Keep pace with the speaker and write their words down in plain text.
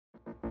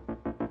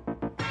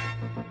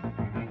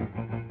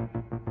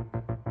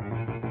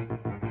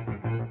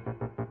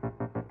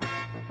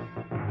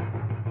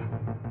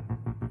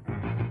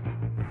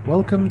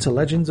Welcome to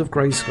Legends of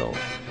Grayskull,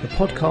 the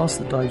podcast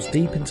that dives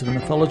deep into the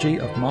mythology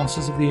of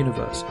Masters of the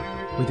Universe,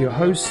 with your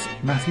hosts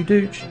Matthew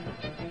Dooch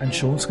and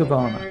Sean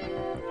Scavana.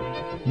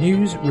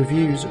 News,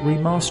 reviews,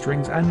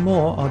 remasterings and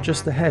more are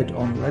just ahead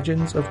on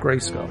Legends of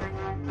Grayskull.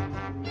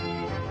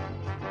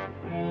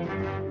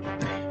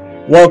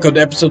 Welcome to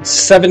episode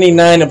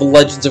 79 of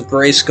Legends of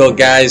Grayskull,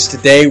 guys.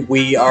 Today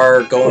we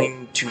are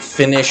going to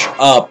finish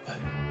up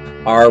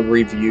our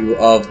review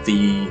of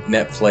the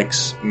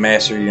Netflix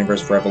Master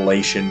Universe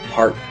Revelation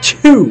Part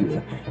 2.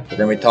 We're going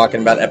to be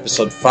talking about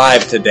episode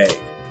 5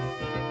 today.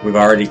 We've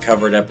already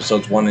covered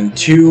episodes 1 and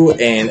 2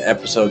 and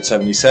episode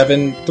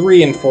 77,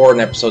 3 and 4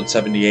 and episode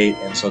 78,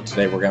 and so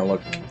today we're going to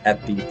look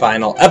at the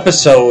final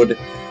episode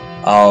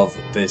of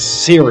this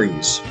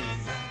series.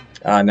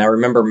 Now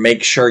remember,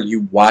 make sure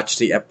you watch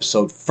the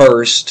episode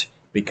first,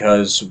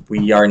 because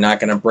we are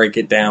not going to break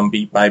it down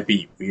beat by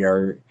beat.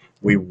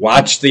 We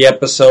watched the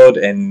episode,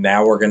 and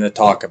now we're going to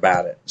talk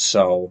about it.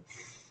 So,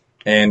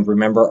 and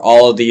remember,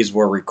 all of these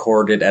were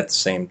recorded at the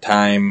same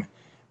time.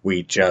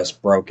 We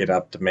just broke it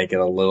up to make it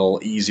a little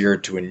easier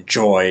to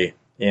enjoy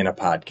in a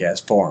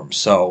podcast form.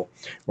 So,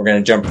 we're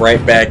going to jump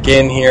right back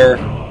in here.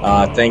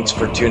 Thanks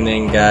for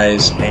tuning in,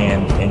 guys,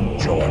 and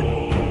enjoy.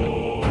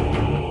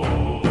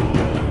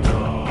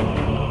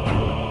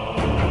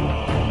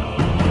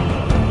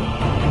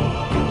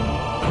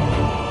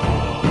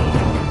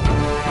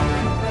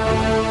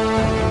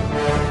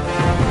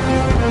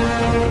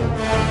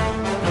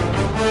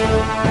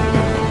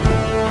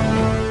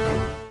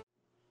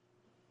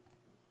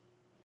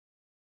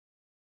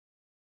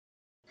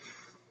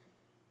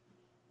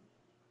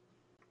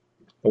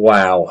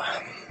 Wow.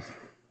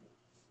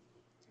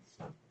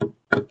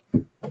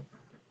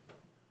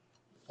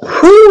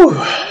 Whew.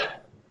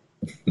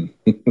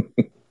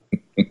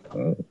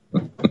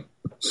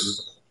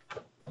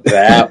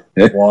 That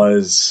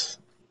was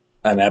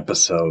an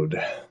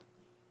episode.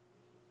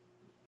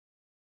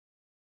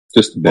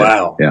 Just a bit.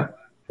 Wow. Yeah.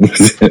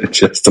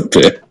 Just a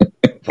bit.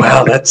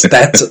 Wow,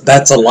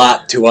 that's a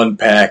lot to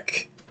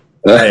unpack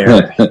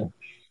there.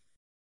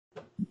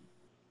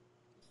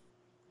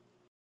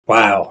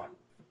 Wow.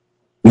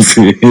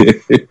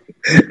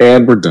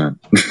 And we're done.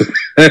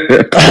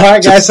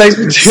 Alright, guys, thanks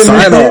for tuning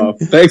Sign in. off.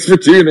 Thanks for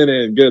tuning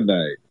in. Good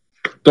night.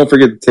 Don't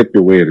forget to tip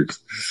your waiters.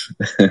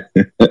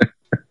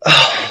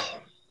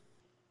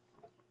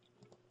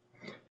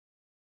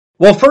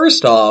 Well,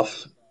 first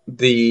off,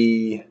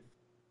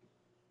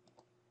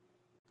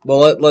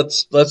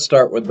 let's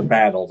start with the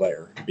battle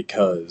there,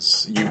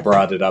 because you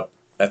brought it up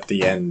at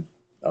the end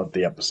of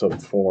the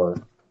episode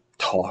 4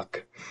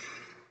 talk.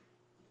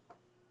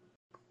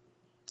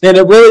 And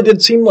it really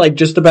did seem like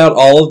just about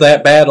all of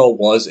that battle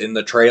was in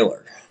the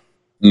trailer.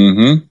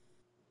 Mm-hmm.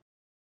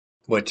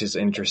 Which is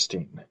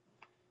interesting.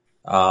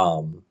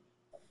 But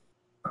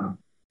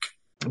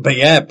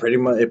yeah, it pretty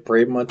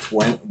much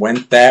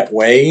went that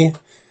way.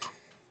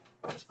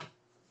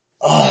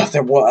 Oh,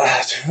 there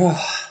was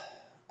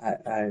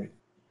I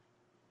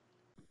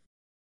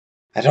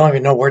don't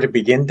even know where to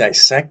begin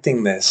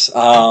dissecting this.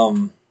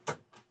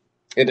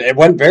 It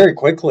went very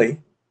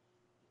quickly.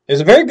 It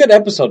was a very good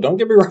episode, don't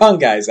get me wrong,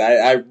 guys.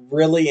 I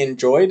really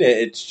enjoyed it.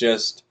 It's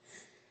just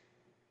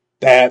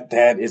that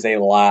is a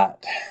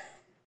lot.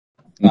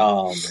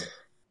 Teela.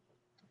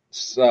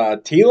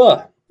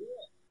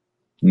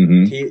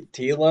 Mm-hmm.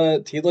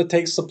 Teela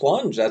takes the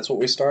plunge. That's what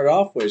we start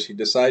off with. She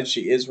decides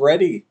she is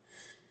ready.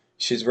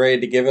 She's ready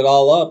to give it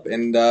all up.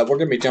 And we're going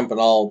to be jumping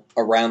all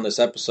around this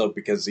episode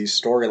because these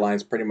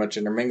storylines pretty much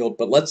intermingled.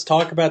 But let's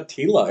talk about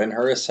Teela and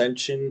her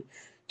ascension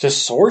to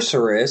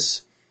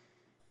Sorceress.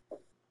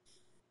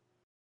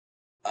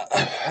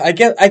 I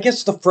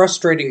guess the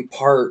frustrating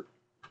part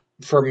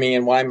for me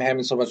and why I'm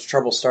having so much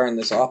trouble starting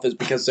this off is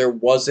because there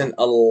wasn't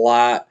a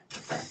lot.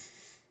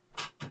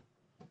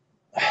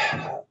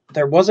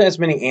 There wasn't as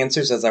many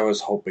answers as I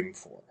was hoping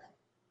for.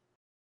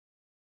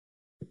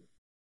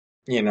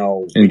 You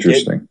know,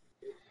 Interesting.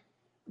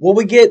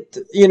 We get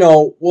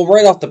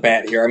right off the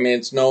bat here. I mean,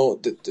 it's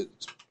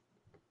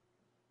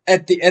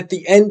at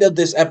the end of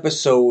this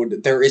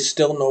episode, there is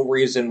still no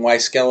reason why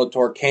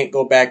Skeletor can't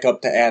go back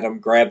up to Adam,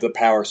 grab the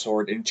power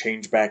sword, and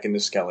change back into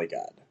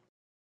Skelligod.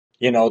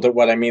 You know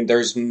what I mean?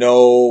 There's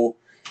no.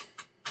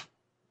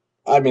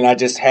 I mean, I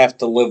just have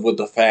to live with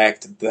the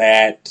fact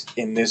that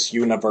in this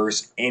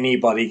universe,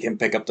 anybody can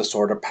pick up the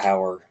Sword of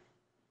Power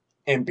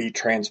and be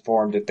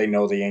transformed if they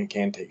know the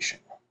incantation.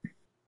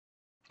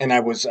 And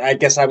I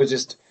guess I was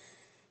just,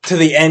 to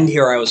the end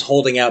here, I was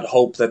holding out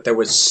hope that there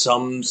was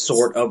some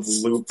sort of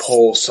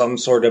loophole, some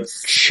sort of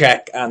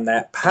check on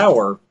that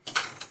power.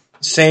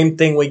 Same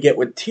thing we get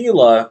with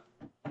Teela.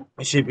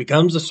 She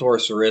becomes a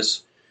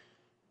sorceress.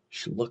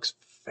 She looks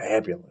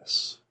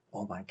fabulous.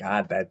 Oh my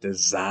god, that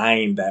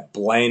design, that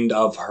blend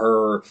of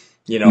her,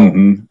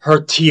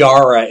 her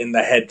tiara in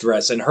the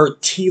headdress and her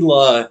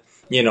Teela,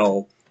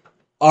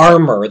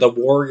 armor, the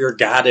warrior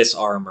goddess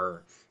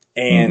armor,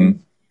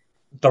 and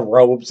the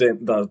robes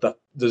and the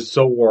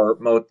Zor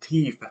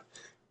motif.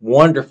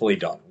 Wonderfully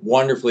done.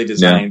 Wonderfully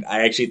designed. Yeah.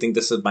 I actually think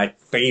this is my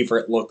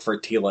favorite look for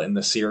Teela in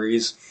the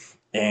series.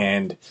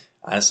 And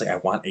honestly, I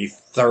want a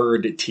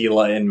third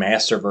Teela in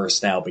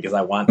Masterverse now because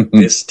I want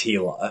this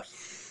Teela.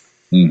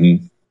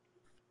 Mm-hmm.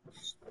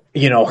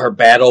 You know, her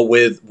battle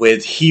with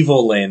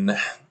Hevelin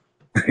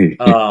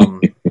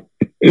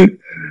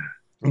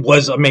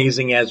was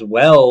amazing as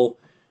well.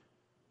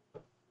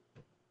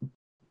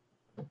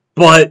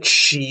 But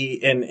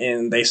she,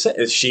 and they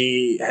said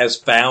she has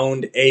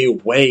found a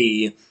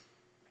way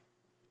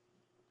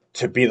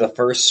to be the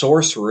first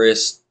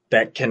sorceress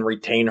that can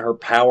retain her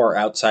power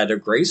outside of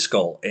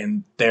Grayskull,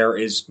 and there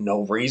is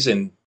no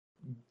reason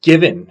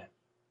given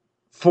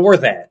for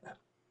that.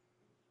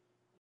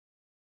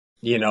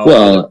 You know,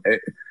 Well,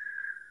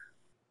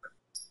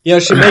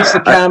 she makes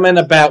the comment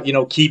about,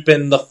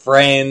 keeping the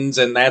friends,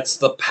 and that's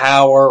the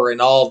power,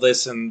 and all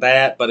this and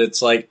that, but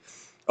it's like,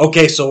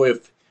 okay, so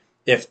if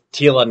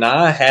Teela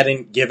Na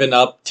hadn't given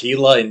up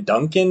Teela and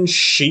Duncan,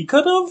 she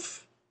could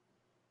have?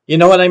 You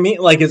know what I mean?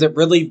 Like, is it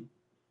really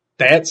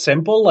that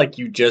simple? Like,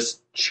 you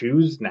just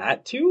choose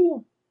not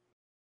to?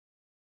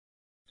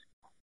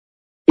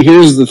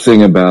 Here's the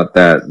thing about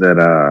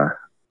that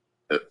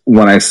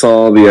when I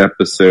saw the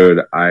episode,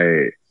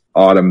 I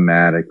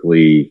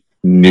automatically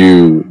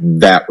knew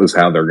that was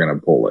how they're going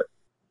to pull it.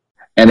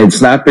 And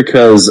it's not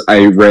because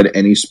I read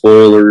any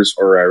spoilers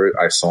or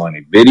I saw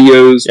any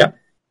videos. Yeah.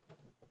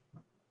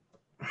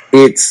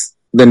 It's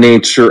the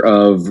nature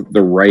of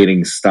the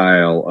writing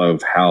style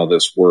of how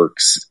this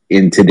works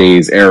in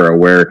today's era,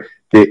 where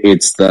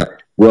it's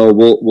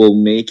we'll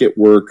make it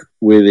work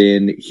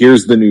within,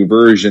 here's the new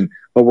version,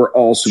 but we're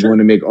also going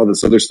to make all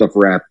this other stuff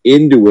wrap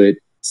into it,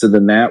 so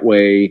then that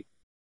way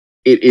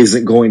it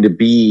isn't going to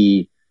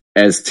be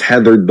as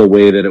tethered the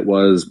way that it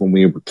was when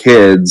we were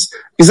kids.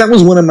 Because that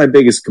was one of my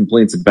biggest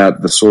complaints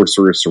about the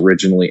Sorceress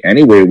originally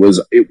anyway,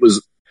 was it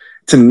was,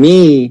 to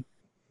me,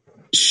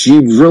 she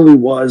really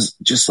was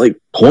just like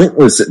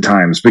pointless at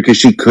times because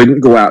she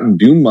couldn't go out and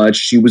do much.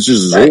 She was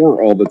just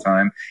Zor all the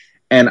time.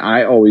 And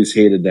I always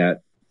hated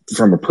that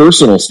from a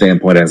personal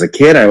standpoint. As a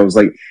kid, I was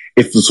like,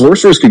 if the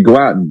Sorceress could go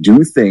out and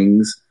do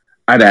things,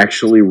 I'd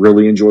actually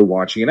really enjoy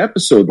watching an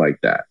episode like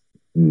that.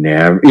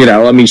 Never,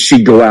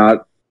 she'd go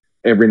out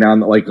every now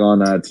and then, like on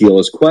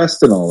Teela's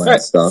Quest and all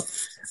that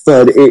stuff.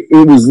 But it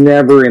was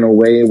never in a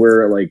way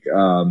where, like,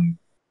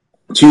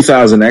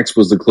 2000X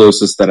was the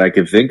closest that I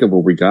could think of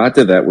where we got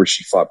to that, where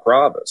she fought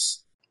Provis.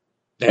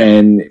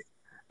 And,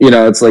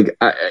 it's like,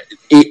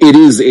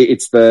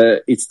 it's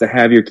the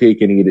have your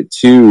cake and eat it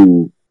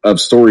too of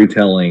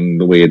storytelling,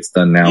 the way it's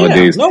done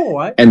nowadays.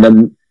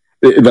 And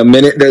the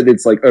minute that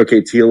it's like,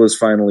 okay, Teela's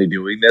finally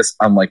doing this,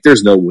 I'm like,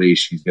 there's no way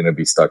she's going to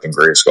be stuck in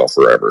Grayskull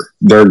forever.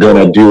 They're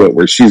going to do it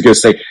where she's going to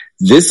say,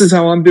 this is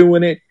how I'm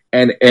doing it.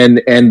 And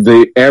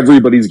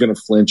everybody's going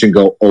to flinch and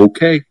go,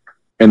 okay.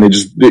 And they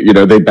just,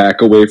 they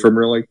back away from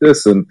her like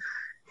this. And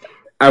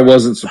I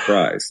wasn't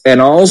surprised.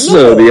 And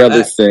also the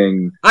other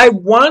thing, I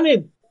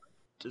want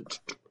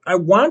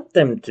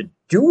them to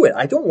do it.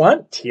 I don't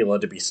want Teela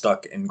to be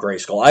stuck in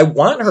Grayskull. I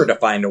want her to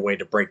find a way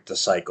to break the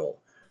cycle.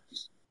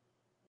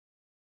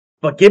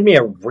 But give me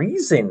a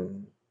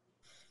reason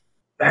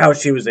how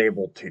she was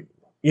able to.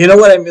 You know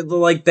what I mean?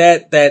 Like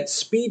that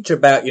speech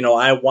about,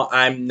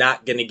 I'm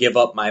not going to give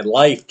up my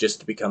life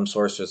just to become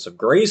Sorceress of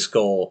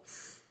Grayskull.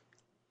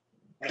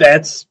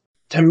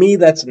 To me,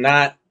 that's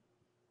not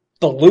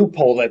the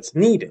loophole that's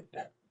needed.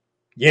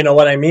 You know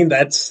what I mean?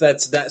 That's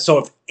that. So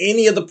if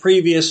any of the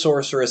previous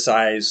Sorceress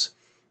Eyes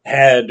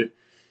had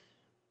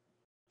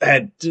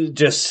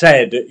just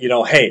said,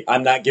 hey,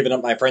 I'm not giving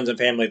up my friends and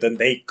family, then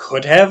they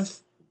could have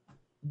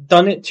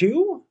done it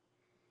too?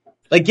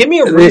 Like, give me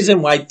a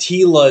reason why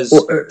Teela's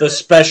the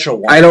special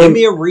one. Give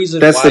me a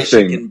reason why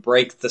she can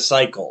break the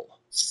cycle.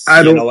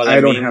 I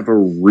don't have a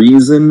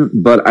reason,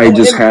 but I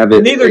just have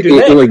it. Neither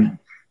do they. Like,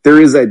 there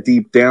is that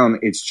deep down.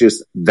 It's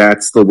just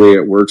that's the way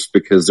it works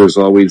because there's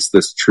always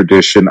this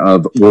tradition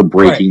of we're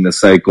breaking the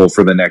cycle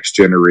for the next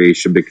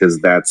generation because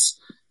that's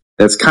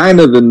kind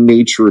of the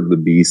nature of the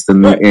beast,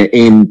 and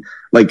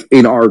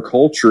in our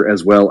culture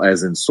as well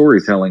as in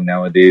storytelling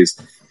nowadays.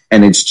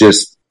 And it's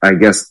just, I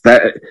guess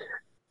that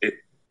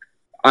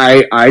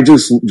I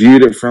just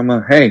viewed it from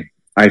hey,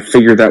 I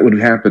figured that would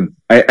happen.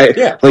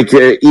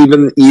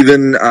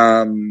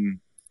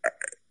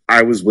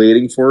 I was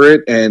waiting for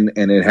it, and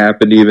it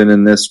happened even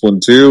in this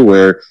one too,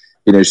 where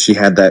she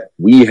had that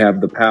we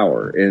have the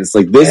power, and it's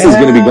like this is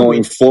going to be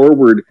going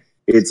forward.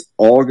 It's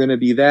all going to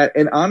be that,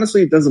 and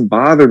honestly, it doesn't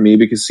bother me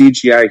because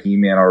CGI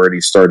He-Man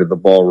already started the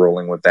ball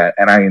rolling with that,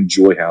 and I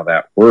enjoy how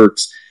that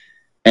works.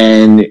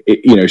 And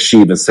she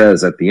even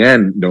says at the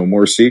end, "No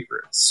more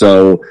secrets."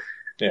 So,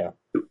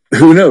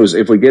 who knows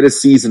if we get a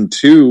season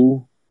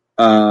 2?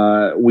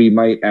 We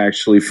might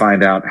actually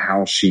find out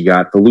how she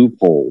got the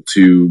loophole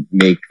to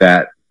make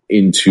that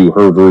into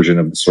her version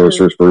of the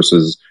Sorceress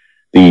versus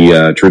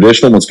the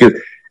traditional ones. Because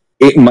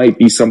it might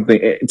be something,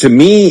 to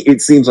me,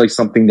 it seems like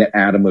something that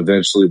Adam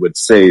eventually would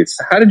say.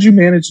 So how did you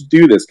manage to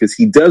do this? Because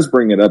he does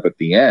bring it up at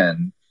the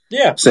end.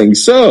 Yeah. Saying,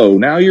 so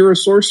now you're a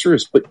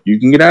sorceress, but you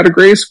can get out of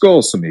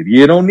Grayskull, so maybe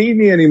you don't need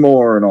me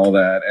anymore and all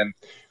that. And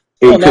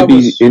it could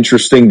be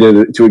interesting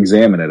to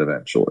examine it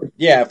eventually.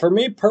 Yeah, for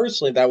me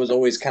personally, that was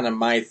always kind of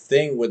my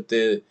thing with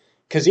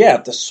because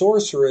if the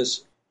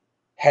sorceress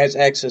has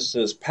access to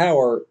this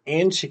power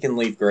and she can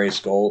leave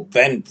Grayskull,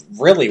 then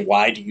really,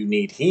 why do you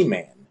need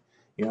He-Man?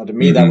 To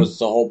me, that was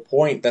the whole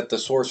point, that the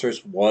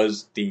sorceress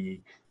was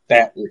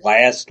that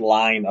last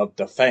line of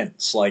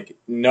defense. Like,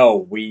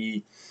 no,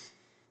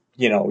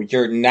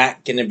 you're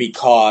not going to be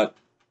caught.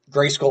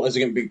 Grayskull isn't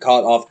going to be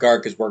caught off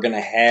guard because we're going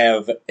to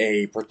have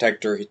a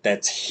protector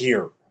that's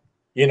here.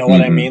 You know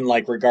what I mean?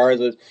 Like,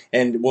 regardless,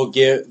 and we'll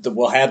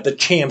have the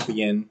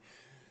champion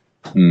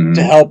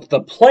to help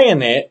the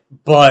planet,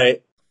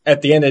 but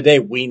at the end of the day,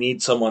 we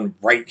need someone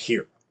right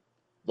here.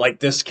 Like,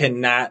 this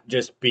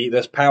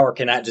power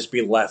cannot just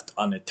be left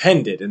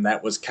unattended, and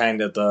that was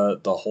kind of the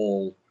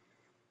whole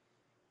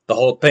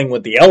thing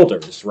with the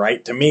elders,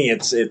 right? To me,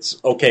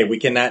 it's okay. We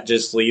cannot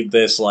just leave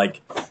this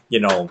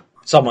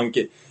someone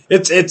get.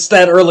 It's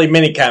that early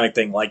mini comic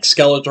thing. Like,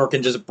 Skeletor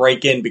can just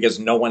break in because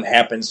no one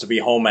happens to be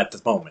home at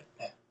the moment.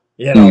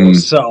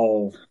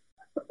 So.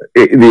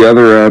 The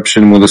other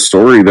option with a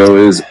story, though,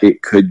 is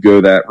it could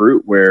go that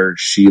route where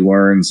she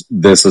learns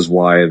this is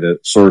why the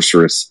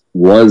sorceress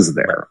was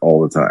there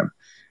all the time.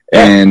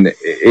 Yeah. And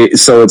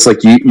so it's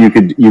like you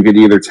could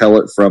either tell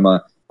it from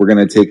we're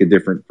going to take a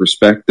different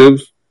perspective.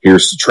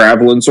 Here's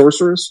traveling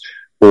sorceress,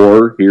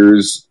 or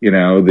here's,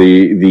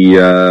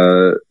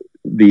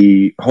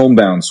 the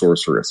homebound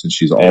sorceress, and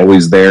she's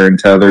always there and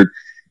tethered.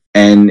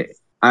 And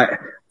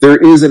there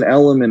is an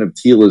element of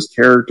Teela's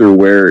character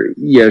where,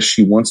 yes,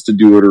 she wants to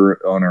do it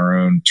on her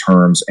own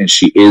terms, and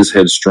she is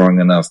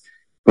headstrong enough,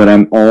 but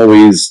I'm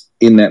always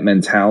in that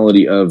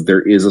mentality of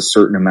there is a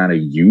certain amount of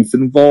youth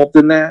involved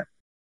in that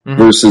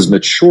versus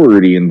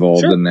maturity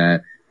involved in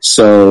that.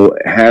 So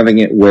having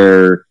it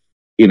where,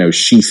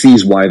 she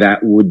sees why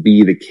that would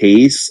be the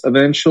case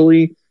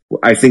eventually,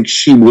 I think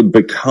she would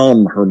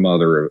become her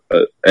mother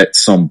at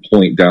some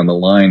point down the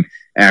line,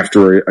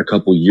 after a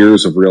couple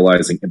years of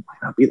realizing it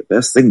might not be the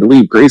best thing to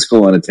leave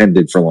Grayskull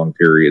unattended for long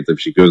periods if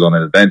she goes on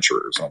an adventure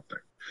or something.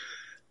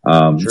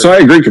 So I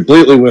agree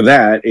completely with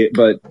that.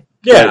 But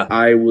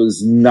I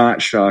was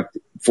not shocked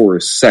for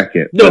a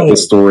second that the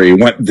story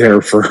went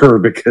there for her,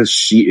 because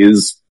she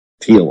is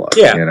Teela.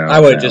 Yeah,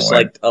 I would just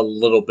like a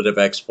little bit of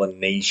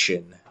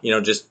explanation.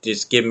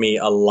 Just give me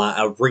a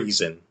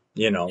reason.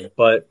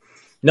 But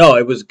no,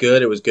 it was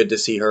good. It was good to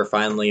see her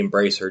finally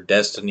embrace her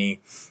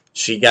destiny.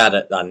 She got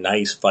a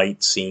nice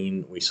fight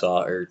scene. We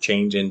saw her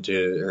change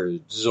into her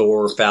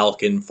Zor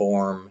Falcon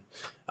form.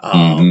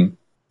 That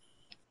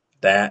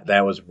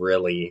was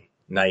really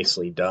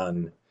nicely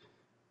done.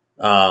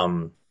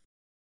 Other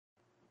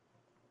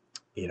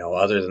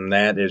than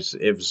that,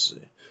 it was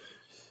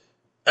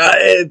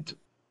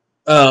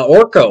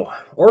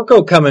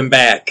Orko coming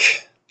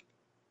back.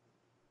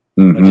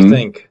 What do you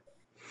think?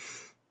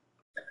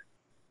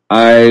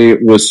 I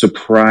was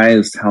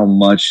surprised how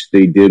much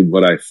they did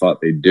what I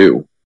thought they'd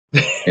do.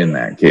 In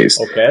that case,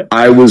 okay,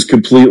 I was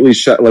completely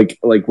shocked.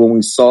 Like when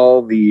we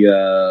saw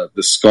the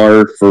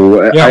scarf,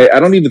 or I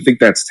don't even think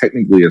that's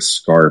technically a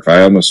scarf.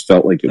 I almost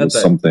felt like it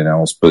was something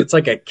else, but it's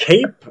like a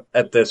cape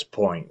at this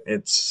point.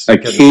 It's a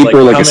cape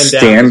or like a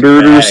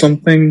standard or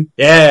something.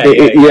 Yeah,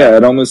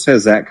 it almost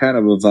has that kind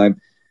of a vibe.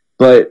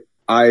 But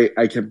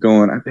I kept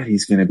going, I bet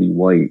he's going to be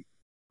white.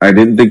 I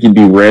didn't think he'd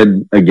be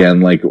red again,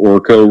 like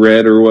Orko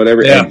red or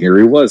whatever. Yeah. And here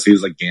he was. He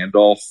was like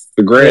Gandalf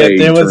the Gray.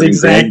 Yeah, it was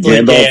exactly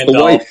Gandalf the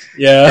White.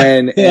 Yeah,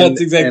 and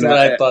that's exactly what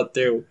I thought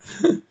too.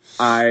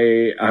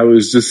 I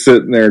was just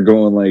sitting there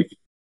going like,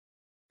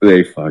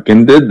 they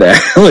fucking did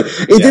that.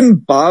 It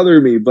didn't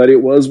bother me, but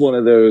it was one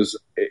of those,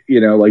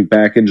 like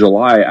back in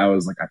July, I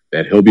was like, I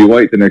bet he'll be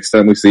white the next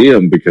time we see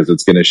him, because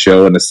it's going to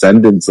show an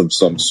ascendance of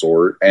some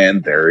sort.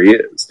 And there he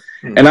is.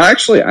 And I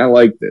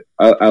liked it.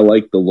 I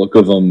liked the look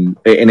of him.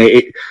 And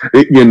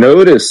you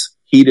notice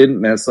he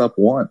didn't mess up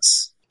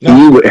once.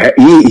 No.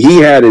 He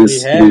had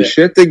his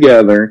shit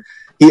together.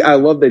 I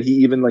love that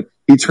he even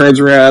he turns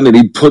around and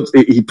he puts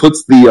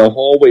the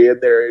hallway in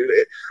there.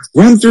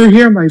 Run through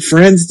here, my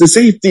friends, to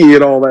safety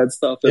and all that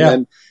stuff.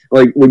 And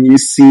then when you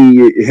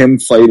see him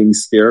fighting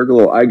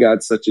Scareglow, I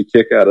got such a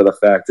kick out of the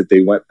fact that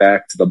they went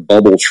back to the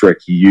bubble trick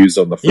he used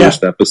on the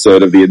first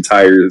episode of the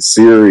entire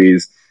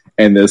series.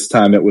 And this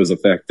time it was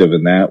effective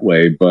in that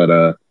way. But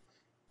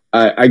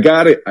I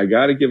got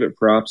to give it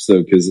props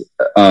though, because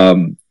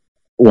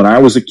when I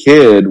was a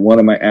kid, one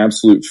of my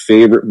absolute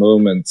favorite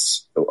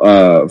moments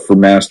for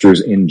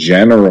Masters in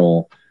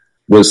general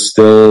was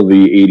still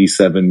the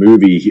 87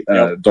 movie.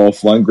 Dolph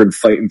Lundgren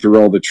fighting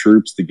through all the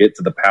troops to get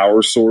to the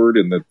power sword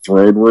in the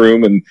throne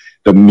room, and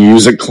the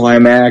music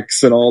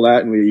climax and all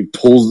that, and he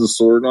pulls the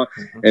sword on.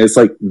 And it's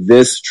like,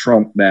 this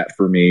trumped that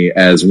for me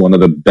as one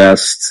of the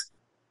best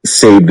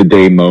save the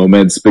day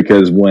moments,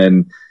 because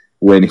when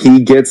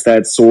he gets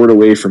that sword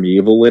away from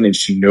Evelyn and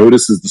she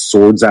notices the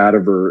sword's out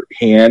of her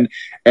hand,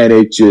 and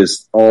it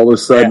just all of a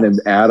sudden and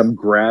Adam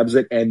grabs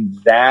it,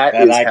 and that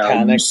is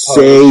how you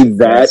say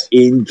that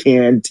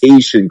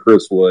incantation,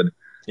 Chris Wood.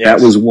 Yes.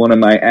 That was one of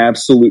my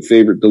absolute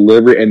favorite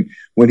delivery. And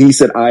when he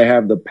said, "I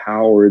have the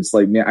power," it's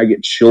like, man, I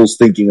get chills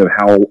thinking of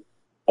how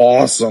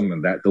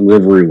awesome that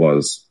delivery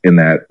was in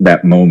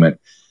that moment.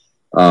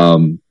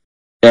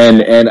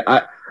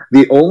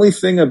 The only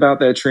thing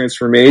about that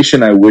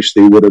transformation I wish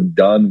they would have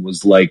done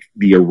was like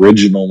the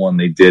original one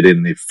they did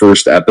in the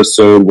first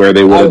episode, where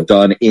they would have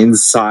done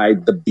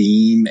inside the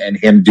beam and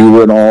him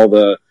doing all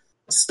the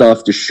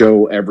stuff to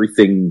show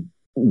everything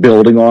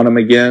building on him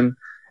again.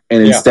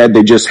 And instead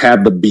they just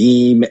had the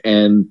beam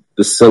and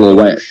the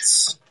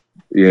silhouettes.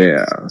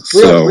 Yeah.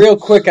 Real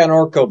quick on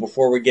Orko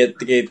before we get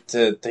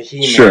to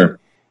He-Man. Sure.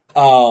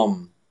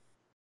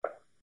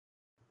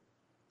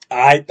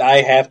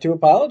 I have to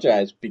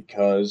apologize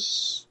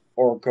because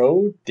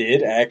Orko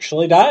did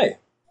actually die.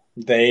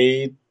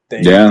 They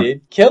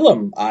did kill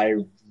him. I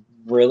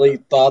really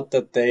thought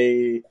that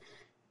they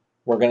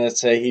were gonna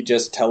say he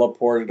just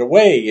teleported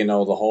away, you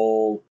know, the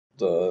whole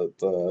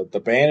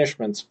the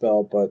banishment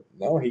spell, but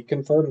no, he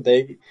confirmed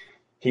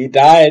he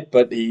died,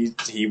 but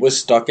he was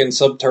stuck in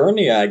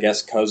Subternia, I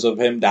guess, because of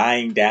him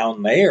dying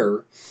down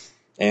there.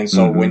 And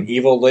so when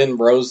Evil Lyn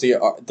rose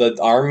the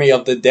army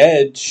of the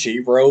dead, she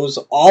rose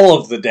all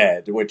of the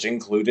dead, which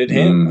included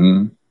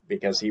him,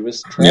 because he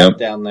was trapped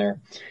down there.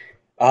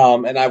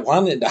 And I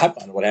wondered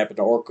what happened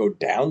to Orko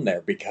down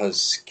there, because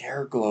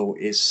Scareglow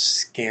is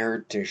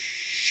scared to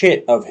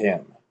shit of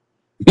him.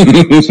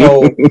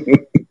 So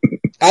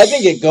I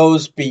think it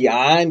goes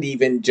beyond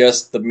even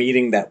just the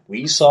meeting that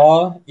we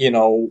saw, you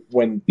know,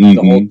 when the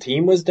whole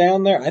team was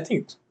down there. I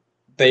think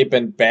they've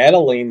been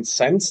battling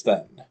since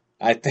then.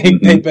 I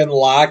think they've been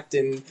locked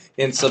in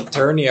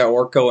Subternia,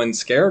 Orko and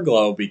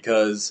Scareglow,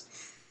 because,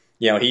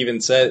 you know, he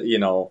even said, you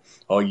know,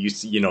 you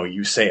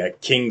say a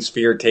king's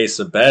fear tastes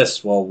the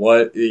best. Well,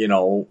 what is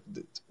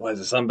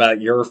it something about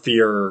your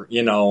fear,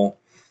 you know,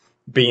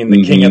 being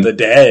the king of the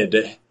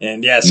dead?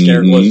 And yeah,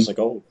 Scareglow's just like,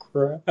 oh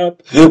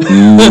crap.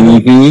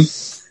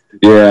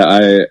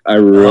 Yeah, I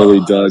really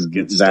dug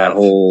that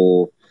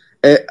whole.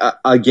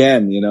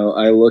 Again, you know,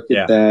 I look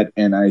at that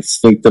and I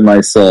think to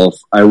myself,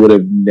 I would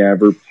have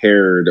never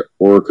paired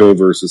Orko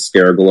versus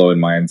Scareglow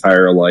in my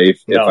entire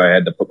life if I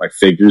had to put my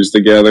figures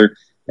together.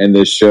 And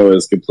this show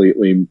has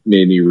completely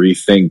made me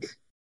rethink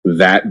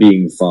that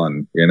being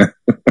fun, you know.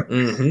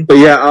 But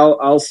yeah,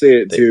 I'll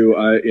say it too.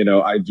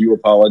 I do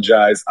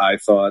apologize. I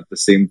thought the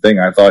same thing.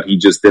 I thought he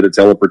just did a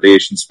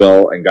teleportation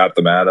spell and got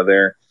them out of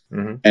there.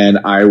 And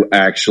I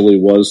actually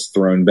was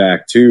thrown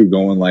back too,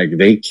 going like,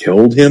 they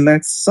killed him?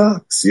 That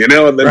sucks, you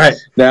know? And then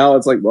now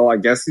it's like, well, I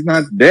guess he's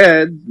not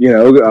dead, you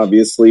know,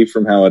 obviously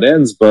from how it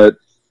ends, but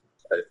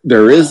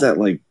there is that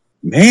like,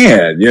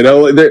 man, you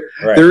know,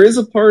 there is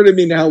a part of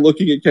me now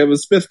looking at Kevin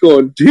Smith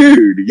going,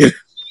 dude,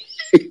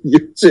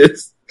 you're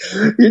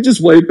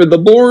just wiping the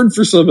board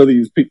for some of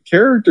these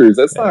characters.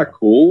 That's not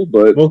cool,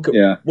 but we'll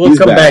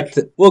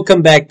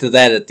come back to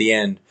that at the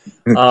end.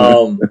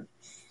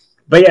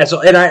 But yeah,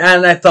 so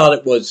I thought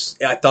it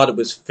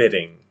was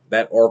fitting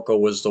that Orko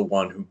was the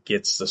one who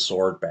gets the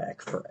sword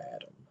back for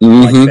Adam.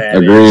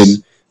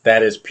 Agreed.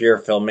 That is pure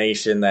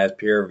filmation. That's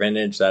pure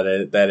vintage.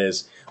 That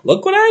is.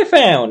 Look what I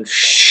found.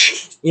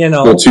 You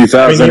know, well,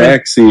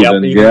 2000X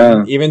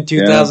even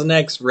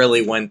 2000X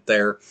really went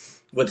there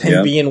with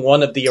him being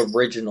one of the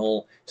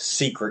original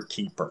secret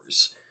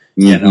keepers.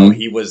 You know,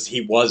 he was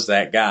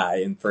that guy,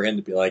 and for him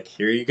to be like,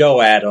 "Here you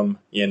go, Adam."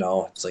 You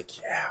know, it's like,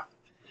 yeah.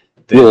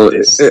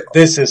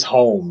 This is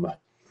home.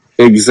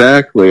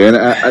 Exactly. And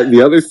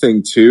the other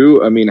thing,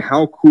 too, I mean,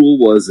 how cool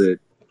was it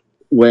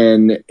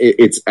when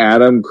it's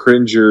Adam,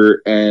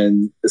 Cringer,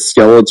 and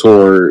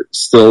Skeletor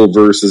still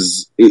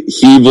versus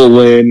Evil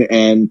Lyn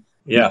and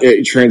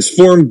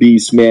Transformed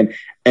Beast, man,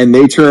 and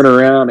they turn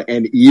around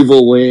and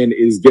Evil Lyn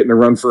is getting a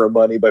run for her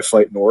money by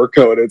fighting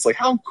Orko, and it's like,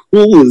 how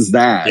cool is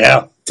that?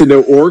 Yeah. To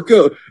know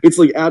Orko, it's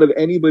like out of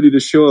anybody to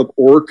show up,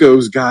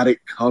 Orko's got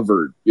it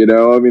covered. You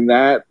know, I mean,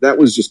 that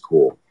was just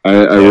cool.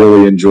 I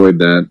really enjoyed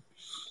that.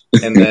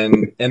 And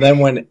then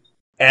when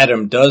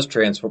Adam does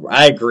transform,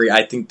 I agree.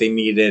 I think they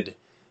needed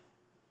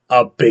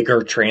a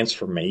bigger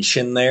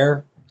transformation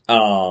there,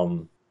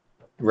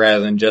 rather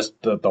than just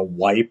the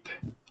wipe.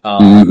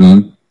 I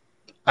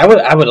would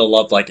have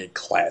loved like a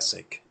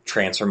classic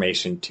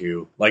transformation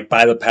too, like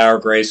by the power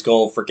of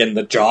Grayskull, freaking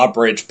the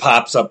Jawbridge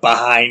pops up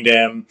behind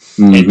him,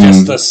 and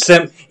just a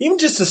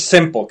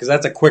simple, because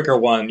that's a quicker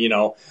one. You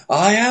know,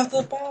 I have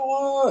the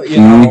power. You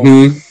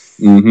know,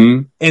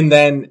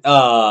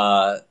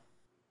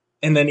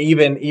 and then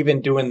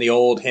even doing the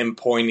old him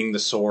pointing the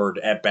sword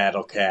at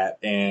Battlecat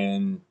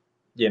and,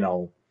 you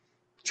know,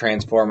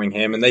 transforming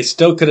him, and they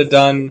still could have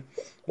done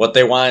what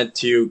they wanted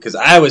to, because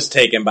I was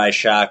taken by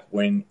shock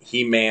when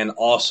He-Man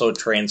also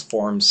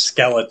transformed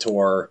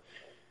Skeletor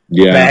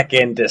back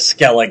into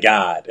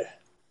Skelegod.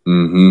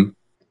 And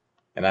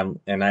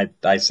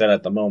I said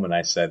at the moment,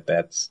 I said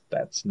that's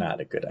not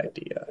a good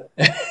idea.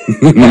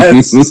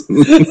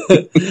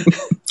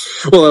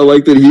 Well, I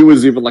like that he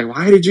was even like,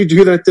 why did you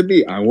do that to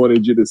me? I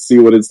wanted you to see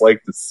what it's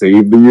like to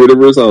save the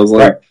universe. I was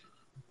like,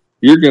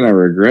 you're gonna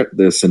regret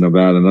this in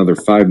about another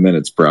 5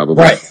 minutes,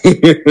 probably.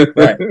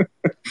 Right.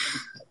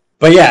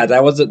 But yeah,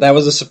 that was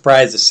a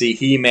surprise to see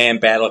He-Man,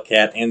 Battle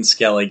Cat, and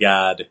Skelly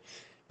God.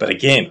 But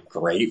again,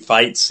 great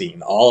fight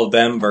scene. All of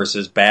them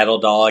versus Battle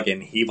Dog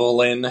and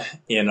Evelyn.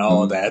 You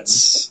know,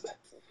 that's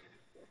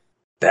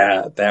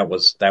that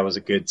was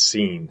a good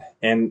scene.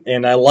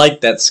 And I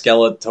like that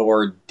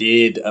Skeletor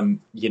did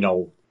you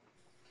know,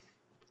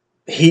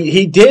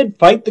 he did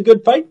fight the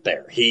good fight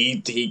there.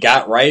 He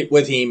got right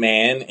with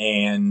He-Man,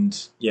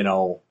 and you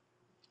know,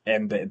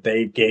 and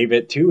they gave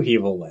it to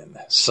Evelyn.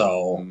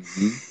 So,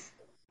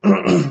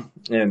 and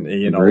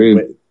you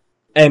know,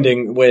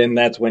 ending when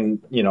that's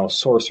when, you know,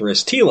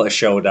 Sorceress Teela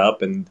showed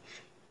up, and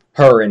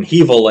her and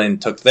Evelyn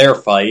took their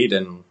fight,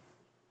 and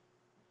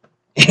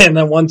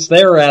then once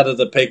they're out of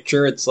the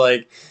picture, it's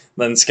like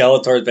then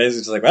Skeletor's basically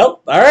just like,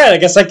 well, all right, I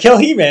guess I kill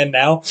He-Man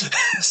now.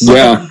 So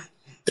yeah,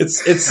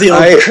 it's the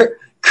old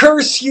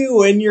curse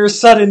you and your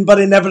sudden but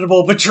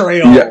inevitable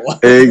betrayal. Yeah,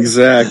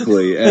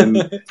 exactly.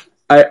 And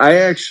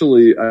I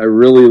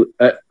really,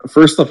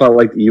 first off, I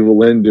liked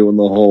Evelyn doing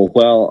the whole,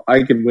 well,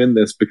 I can win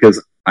this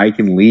because I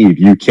can leave,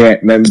 you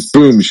can't, and then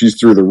boom, she's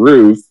through the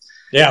roof.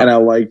 Yeah. And I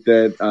like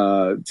that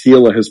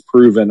Teela has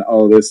proven,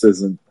 this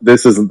isn't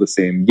the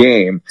same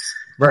game.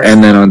 Right.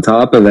 And then on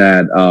top of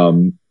that,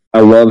 I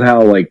love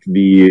how like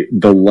the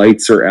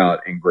lights are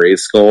out in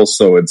Grayskull,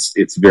 so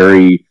it's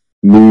very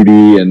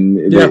moody, and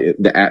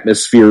the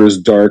atmosphere is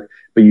dark,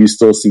 but you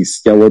still see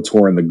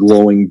Skeletor and the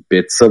glowing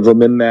bits of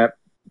him in that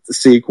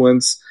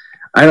sequence.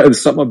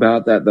 There's something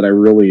about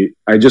that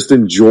I just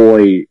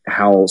enjoy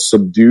how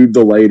subdued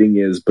the lighting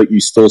is, but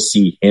you still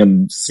see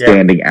him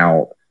standing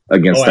out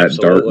against that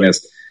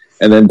darkness.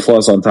 And then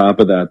plus on top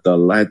of that,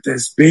 let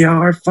this be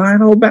our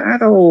final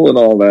battle and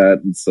all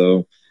that. And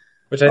so,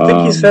 which I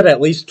think he said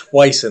at least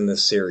twice in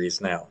this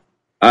series now.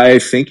 I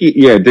think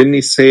didn't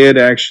he say it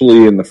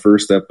actually in the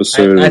first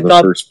episode of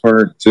the first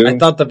part too? I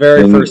thought the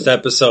very first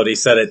episode he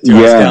said it too.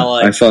 Yeah,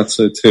 I thought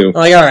so too.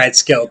 Like, all right,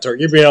 Skeletor,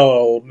 you're being a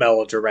little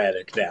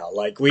melodramatic now.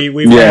 Like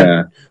we've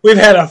had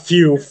a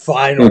few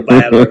final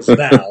battles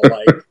now.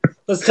 Like,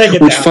 let's take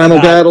it. Which down final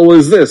battle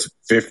is this?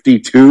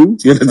 52?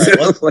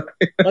 Right,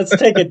 let's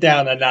take it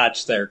down a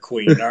notch there,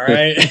 Queen. All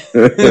right.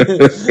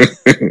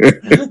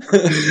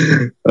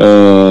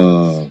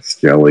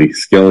 Skelly.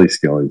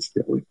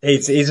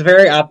 He's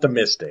very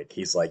optimistic.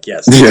 He's like,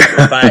 yes,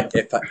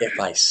 if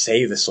I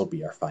say this will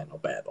be our final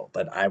battle,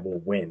 then I will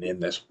win, and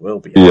this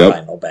will be our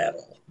final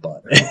battle.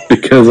 But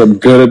because I'm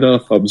good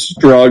enough, I'm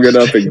strong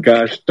enough, and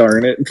gosh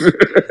darn it,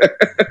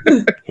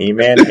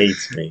 He-Man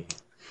hates me.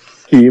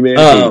 He-Man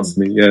hates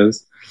me.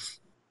 Yes.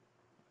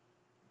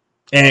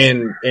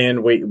 And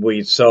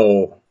we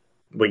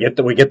get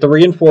the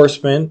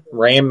reinforcement.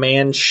 Ram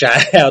Man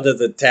shot out of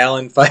the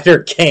Talon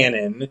Fighter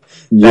cannon.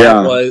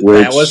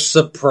 That was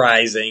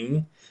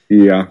surprising.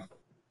 Yeah.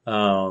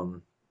 I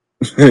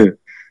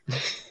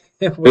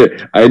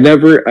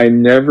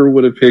never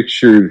would have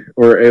pictured,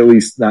 or at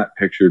least not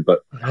pictured,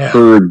 but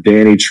heard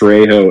Danny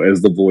Trejo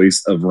as the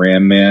voice of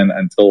Ram Man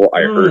until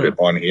I heard it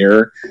on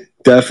here.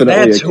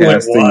 Definitely a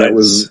casting that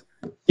was.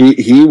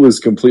 He was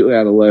completely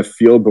out of left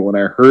field, but when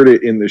I heard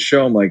it in the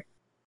show, I'm like,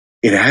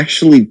 it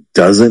actually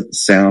doesn't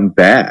sound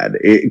bad.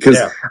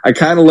 Because I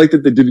kind of liked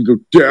that they didn't go,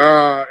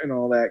 "Duh," and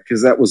all that,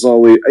 because that was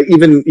always,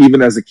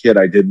 even as a kid,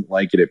 I didn't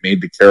like it. It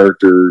made the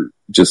character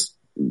just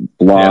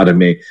blah to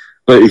me.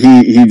 But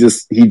he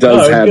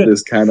does have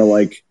this kind of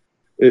like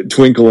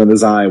twinkle in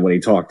his eye when he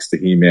talks to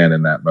He-Man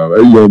in that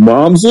moment. Your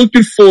mom's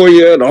looking for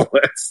you and all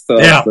that stuff.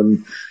 Yeah.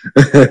 And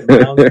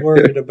mom's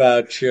worried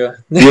about you.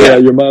 Yeah,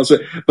 your mom's.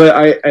 But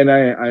I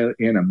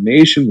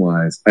animation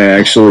wise, I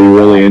actually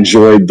really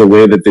enjoyed the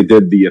way that they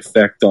did the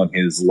effect on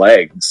his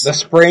legs. The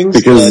springs,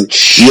 because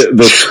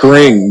the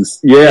springs.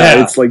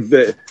 Yeah, it's like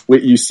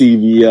you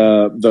see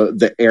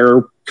the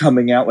air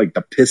coming out, like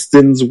the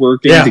pistons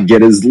working to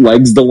get his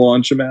legs to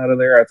launch him out of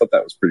there. I thought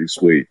that was pretty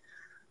sweet.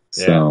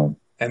 Yeah. So.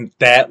 And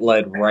that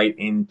led right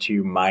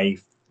into my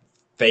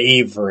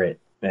favorite,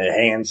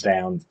 hands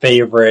down,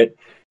 favorite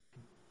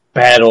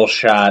battle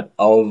shot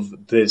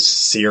of this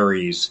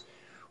series,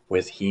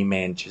 with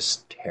He-Man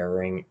just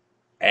tearing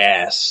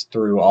ass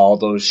through all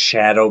those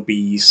shadow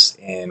beasts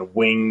and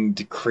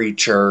winged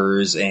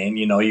creatures, and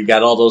you've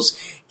got all those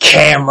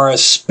camera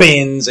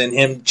spins and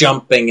him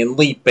jumping and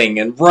leaping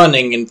and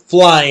running and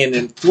flying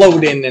and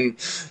floating and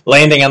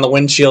landing on the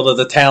windshield of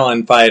the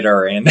Talon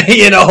Fighter, and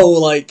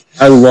like,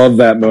 I love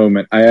that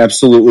moment. I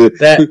absolutely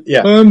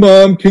Hi,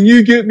 Mom, can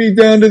you get me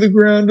down to the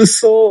ground to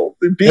salt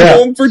and be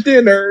home for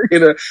dinner?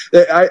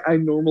 I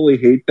normally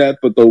hate that,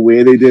 but the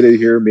way they did it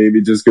here made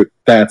me just go,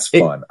 that's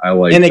fun. I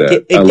like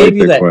that. It gave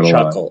you that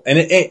chuckle, and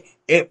it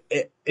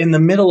in the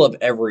middle of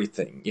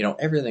everything,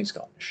 everything's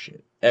gone to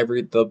shit.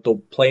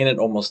 The planet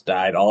almost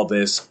died, all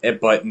this,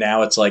 but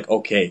now it's like,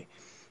 okay,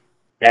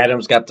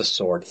 Adam's got the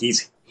sword.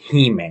 He's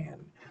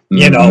He-Man.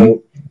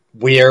 Mm-hmm.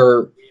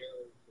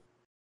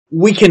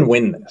 We can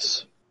win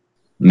this.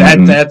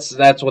 Mm-hmm.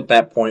 That's what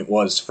that point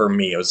was for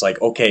me. It was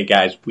like, okay,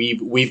 guys,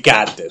 we've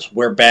got this.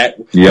 We're back.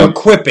 Yep. We're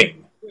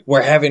equipping.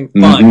 We're having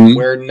fun. Mm-hmm.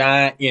 We're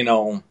not,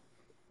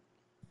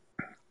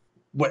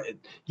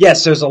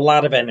 yes, there's a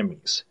lot of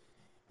enemies.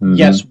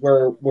 yes,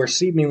 we're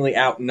seemingly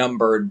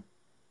outnumbered,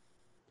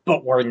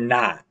 but we're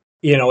not.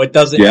 You know, it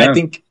doesn't. Yeah. I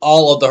think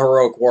all of the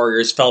heroic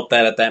warriors felt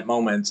that at that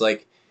moment. It's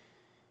like,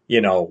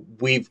 you know,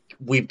 we've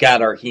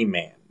got our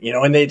He-Man. You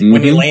know, and they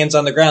when he lands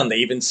on the ground, they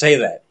even say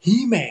that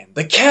He-Man,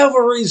 the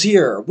cavalry's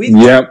here. We've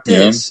got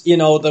this. You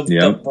know,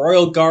 the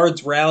royal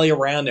guards rally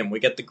around him. We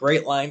get the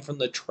great line from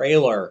the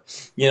trailer.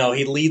 You know,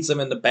 he leads them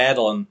into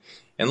battle,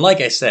 and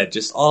like I said,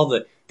 just all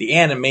the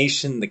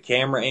animation, the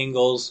camera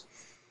angles,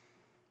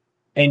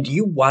 and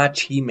you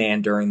watch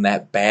He-Man during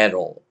that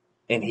battle,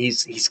 and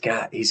he's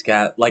got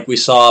like we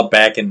saw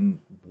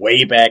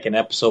way back in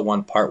episode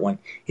 1, part 1.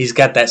 He's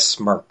got that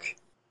smirk,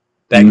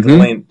 that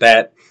glint,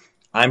 that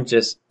I'm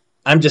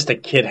just a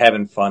kid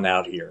having fun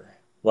out here.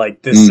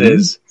 Like, this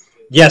is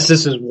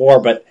war,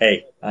 but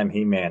hey, I'm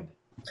He-Man.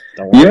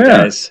 Don't worry,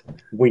 guys.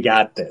 We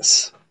got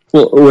this.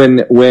 Well,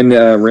 when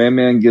Ram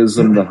Man gives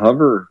him the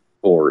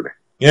hoverboard,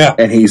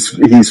 and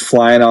he's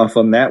flying off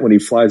on that, when he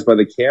flies by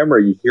the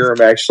camera, you hear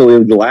him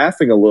actually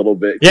laughing a little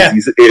bit. Yeah,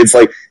 it's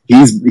like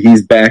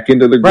he's back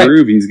into the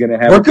groove. He's going to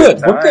have a good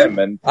time. We're good.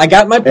 And I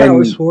got my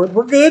power sword.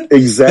 We're good.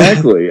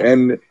 Exactly,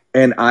 and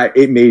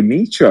it made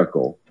me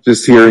chuckle.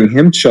 Just hearing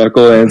him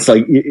chuckle, and it's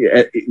like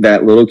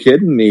that little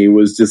kid in me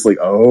was just like,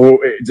 oh,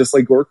 just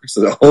like Gorka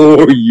said,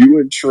 oh, are you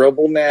in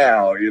trouble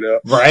now? You know,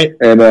 right?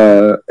 And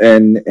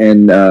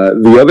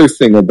the other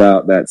thing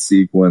about that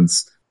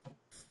sequence,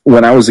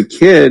 when I was a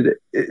kid,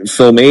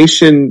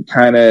 Filmation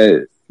kind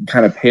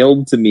of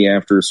paled to me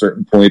after a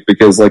certain point,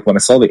 because like when I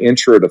saw the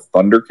intro to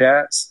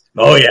Thundercats,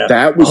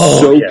 that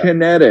was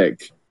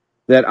kinetic.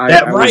 That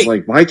I was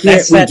like, why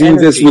can't we do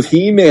this with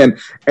He-Man?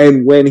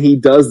 And when he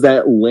does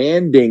that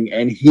landing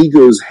and he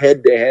goes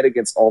head to head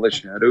against all the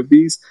Shadow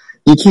Beasts,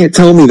 you can't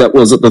tell me that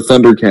wasn't the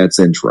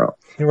Thundercats intro.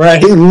 Right.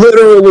 They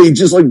literally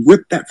just like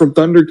ripped that from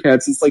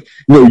Thundercats. It's like,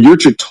 you know, you're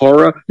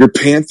Chitara, you're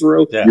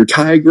Panthro, you're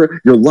Tigra,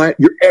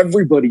 you're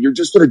everybody. You're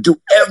just going to do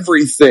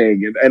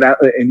everything. And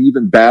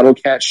even Battle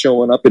Cat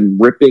showing up and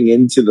ripping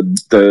into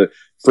the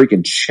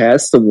freaking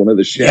chest of one of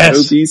the Shadow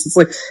Beasts. It's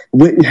like,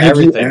 have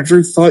you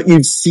ever thought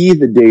you'd see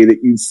the day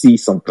that you'd see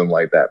something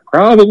like that?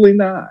 Probably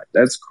not.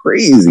 That's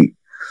crazy.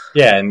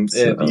 Yeah, and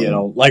you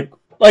know, like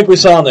we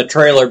saw in the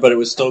trailer, but it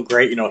was still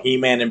great. You know,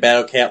 He-Man and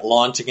Battle Cat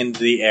launching into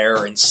the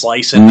air and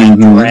slicing that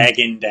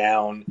dragon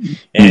down,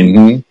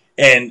 and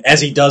as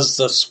he does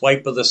the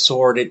swipe of the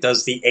sword, it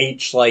does the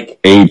H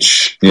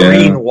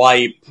green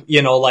wipe.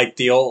 You know, like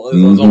the old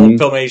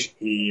Filmation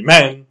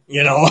He-Man.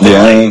 You know,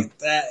 like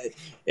that.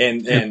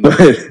 And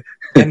the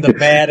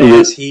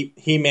badass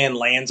He-Man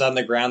lands on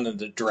the ground and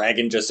the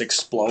dragon just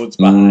explodes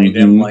behind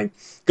him. Like,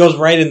 goes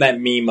right in that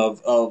meme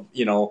of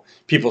you know,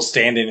 people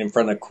standing in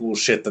front of cool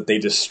shit that they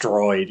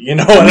destroyed. You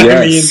know what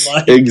I mean?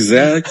 Like,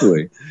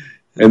 exactly.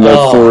 And the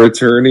For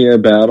Eternia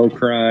battle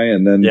cry,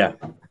 and then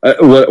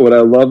what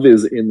I love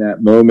is in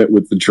that moment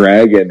with the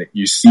dragon,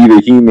 you see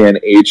the He-Man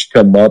H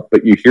come up,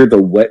 but you hear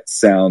the wet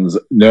sounds,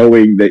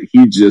 knowing that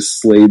he just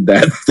slayed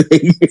that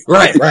thing.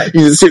 Right.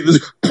 You just hear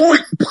this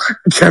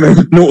kind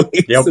of noise.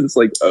 Yep. And it's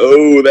like,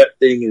 oh, that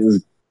thing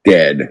is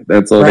dead.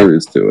 That's all there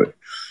is to it.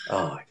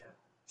 Oh my god,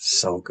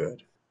 so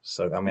good.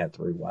 So I'm gonna have to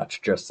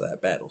rewatch just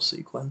that battle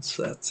sequence.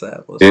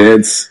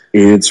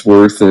 It's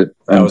worth it.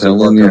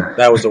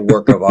 That was a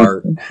work of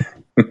art.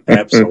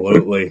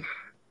 Absolutely.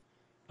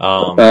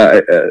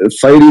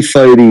 Fighty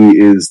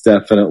is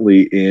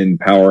definitely in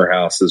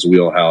Powerhouse's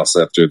wheelhouse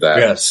after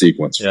that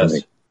sequence for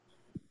me.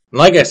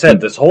 Like I said,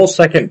 this whole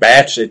second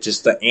batch,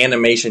 the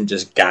animation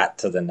just got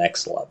to the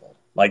next level.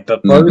 Like,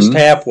 the first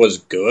half was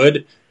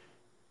good.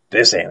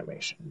 This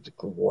animation is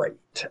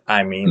great.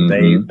 I mean,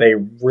 they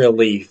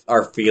really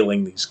are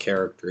feeling these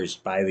characters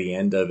by the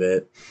end of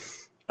it.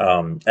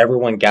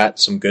 Everyone got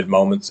some good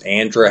moments.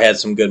 Andra had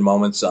some good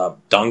moments.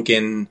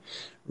 Duncan,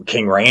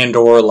 King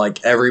Randor,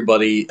 like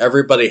everybody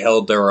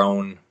held their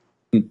own.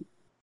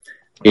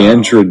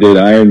 Andra did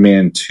Iron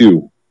Man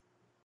 2.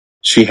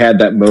 She had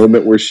that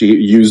moment where she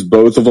used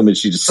both of them and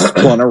she just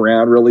spun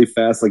around really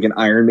fast, like in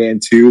Iron Man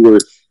 2, where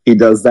he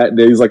does that. And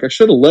he's like, I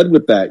should have led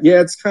with that.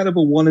 Yeah, it's kind of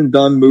a one and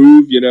done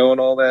move, you know, and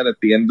all that at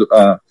the end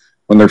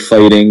when they're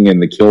fighting in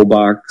the kill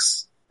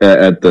box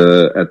at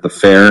the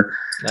fair.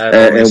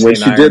 And when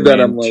she did that,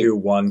 I'm like, 2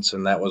 once,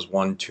 and that was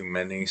one too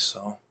many.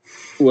 So.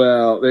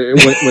 Well,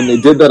 when they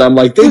did that, I'm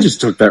like, they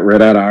just took that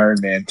right out of Iron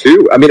Man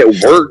 2. I mean,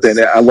 it worked, and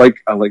I like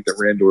that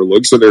Randor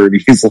looks at her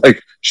and he's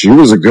like, she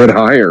was a good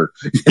hire.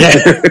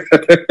 Yeah.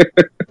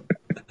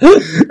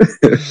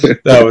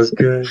 That was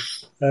good.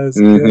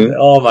 Good.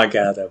 Oh my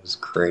god, that was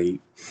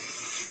great.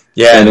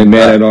 Yeah, and then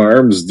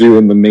Man-at-Arms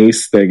doing the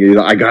mace thing.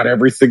 I got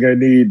everything I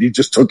need. He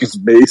just took his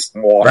mace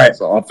and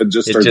walks off and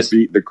just started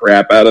beating the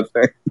crap out of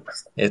things.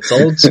 It's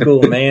old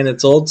school, man.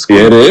 It's old school.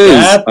 It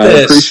is.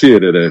 I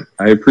appreciated it.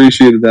 I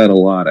appreciated that a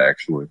lot,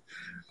 actually.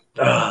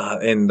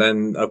 And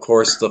then, of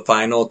course, the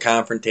final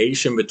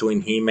confrontation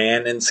between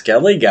He-Man and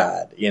Skelly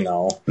God. You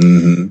know,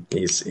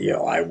 he's,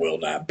 I will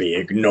not be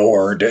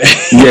ignored.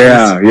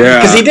 Yeah.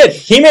 Because he did.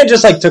 He-Man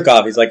just took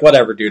off. He's like,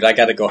 whatever, dude. I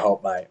got to go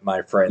help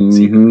my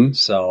friends.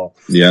 So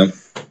yeah.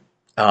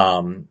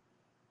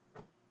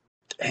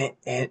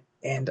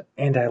 and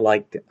I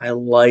liked it. I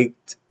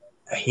liked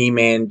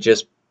He-Man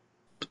just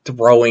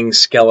throwing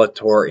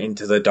Skeletor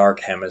into the Dark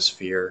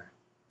Hemisphere.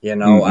 You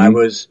know, I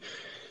was,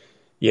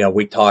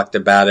 we talked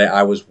about it.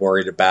 I was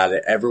worried about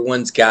it.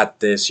 Everyone's got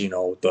this,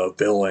 the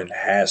villain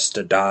has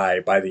to die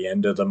by the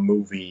end of the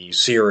movie,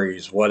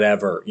 series,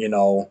 whatever,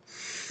 That's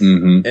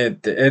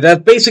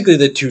basically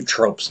the two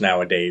tropes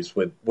nowadays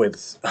with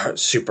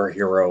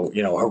superhero,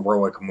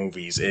 heroic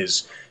movies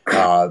is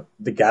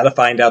they got to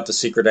find out the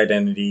secret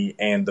identity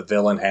and the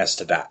villain has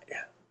to die.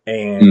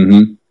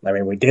 And I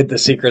mean, we did the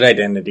secret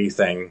identity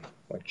thing,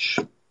 which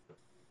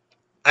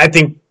I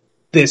think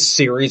this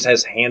series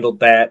has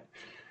handled that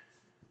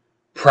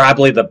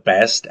probably the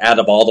best out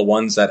of all the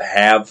ones that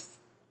have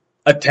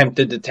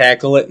attempted to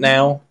tackle it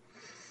now.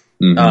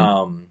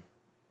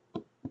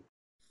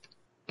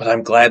 But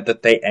I'm glad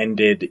that they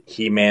ended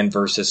He-Man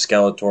versus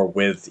Skeletor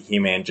with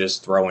He-Man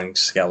just throwing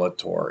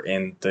Skeletor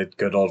in the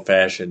good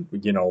old-fashioned,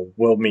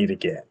 we'll meet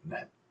again.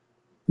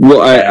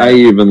 Well, I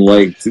even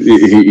liked,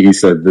 he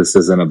said, this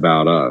isn't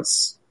about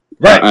us.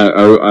 Right.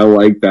 I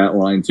like that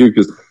line, too,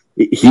 because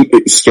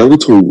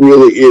Skeletor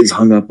really is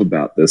hung up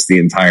about this the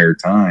entire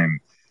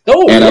time.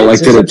 Oh, and I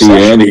liked it at the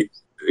end.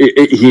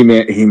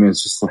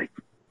 He-Man's just like,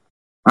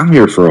 I'm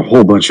here for a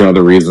whole bunch of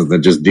other reasons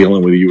than just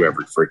dealing with you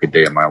every freaking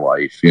day of my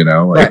life,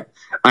 Right.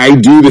 I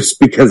do this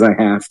because I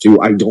have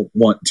to. I don't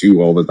want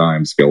to all the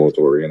time,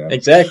 Skeletor,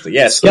 Exactly,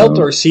 yeah.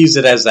 Skeletor sees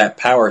it as that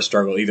power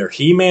struggle. Either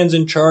He-Man's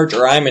in charge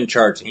or I'm in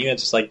charge. And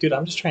He-Man's just like, dude,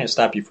 I'm just trying to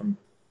stop you from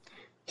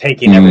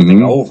taking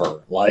everything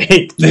over.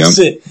 Like,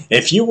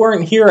 if you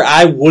weren't here,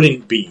 I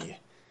wouldn't be.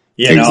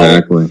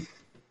 Exactly.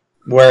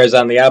 Whereas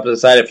on the opposite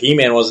side, if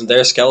He-Man wasn't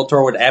there,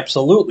 Skeletor would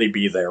absolutely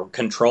be there,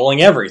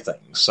 controlling everything.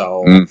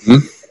 So,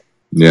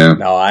 yeah.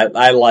 No,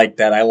 I like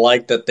that. I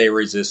like that they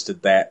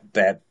resisted that,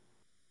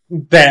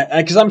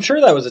 because I'm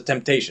sure that was a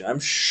temptation. I'm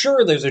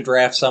sure there's a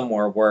draft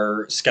somewhere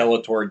where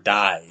Skeletor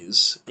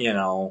dies,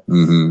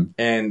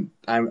 and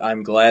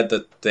I'm glad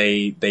that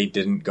they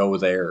didn't go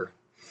there.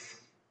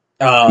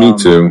 Me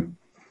too.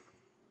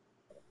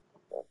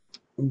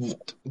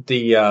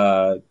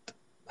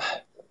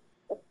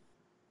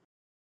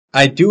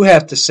 I do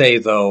have to say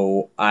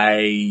though,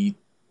 I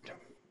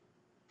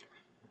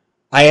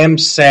am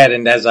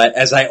saddened, as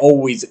I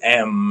always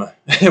am,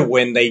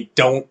 when they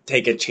don't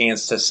take a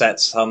chance to set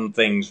some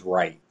things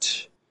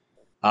right.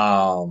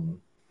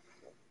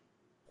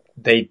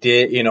 They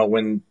did,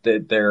 when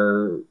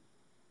their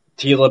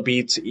Teela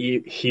beats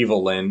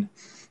Evelyn,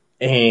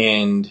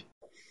 and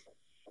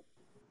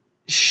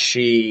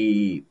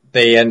they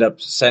end up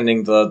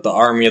sending the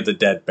Army of the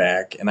Dead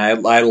back, and I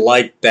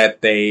like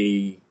that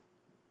they.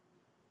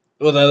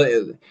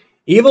 Well,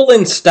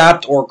 Evelyn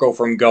stopped Orko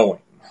from going.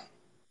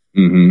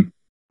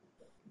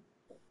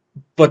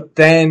 But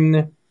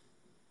then,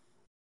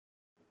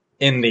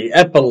 in the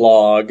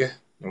epilogue,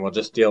 and we'll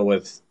just deal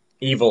with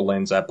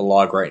Evelyn's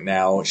epilogue right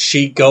now,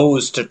 she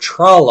goes to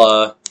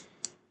Tralla,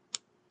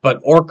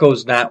 but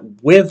Orko's not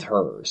with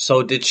her.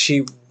 So did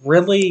she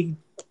really...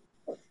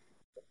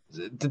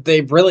 Did they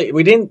really...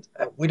 We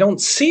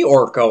don't see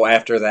Orko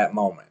after that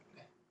moment.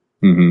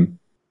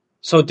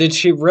 So did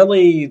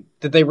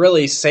they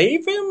really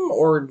save him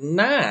or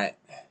not?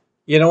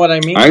 You know what I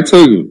mean? I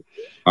took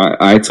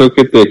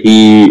it that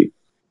he...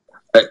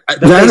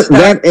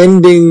 That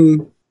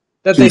ending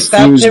that they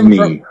stopped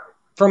him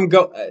from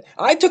go.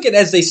 I took it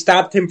as they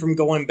stopped him from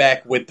going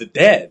back with the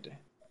dead.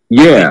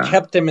 Yeah, they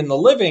kept him in the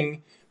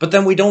living, but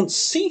then we don't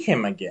see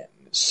him again.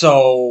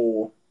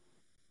 So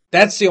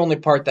that's the only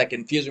part that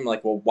confused me.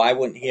 Like, well, why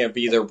wouldn't he have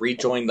either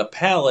rejoined the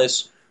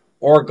palace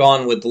or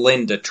gone with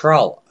Linda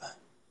Tralla?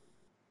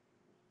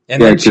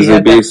 And then she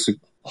had that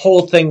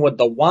whole thing with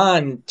the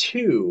wand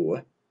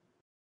too.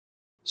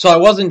 So I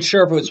wasn't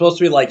sure if it was supposed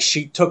to be like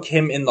she took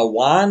him in the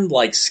wand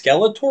like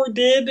Skeletor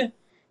did,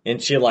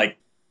 and she like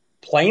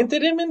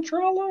planted him in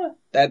Tralla.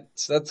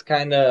 That's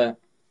kind of.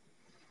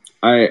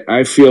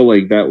 I feel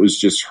like that was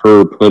just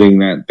her putting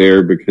that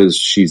there because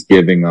she's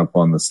giving up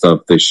on the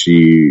stuff that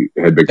she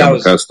had become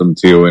accustomed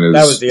to and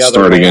is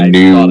starting a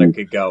new,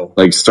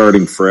 like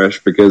starting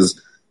fresh.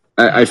 Because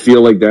I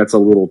feel like that's a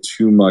little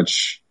too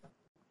much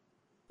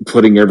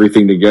putting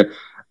everything together.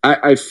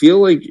 I feel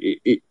like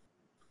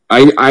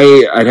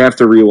I'd have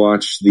to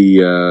rewatch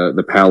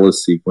the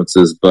palace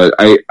sequences, but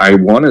I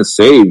want to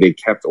say they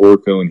kept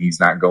Orko and he's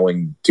not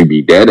going to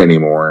be dead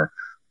anymore.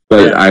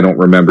 But I don't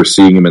remember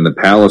seeing him in the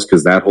palace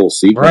because that whole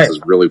sequence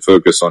is really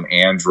focused on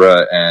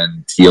Andra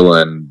and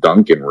Teela and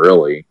Duncan,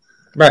 really.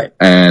 Right.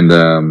 And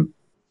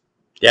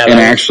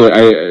actually,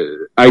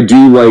 I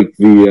do like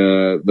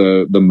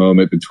the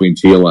moment between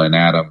Teela and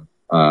Adam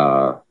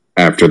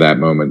after that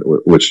moment,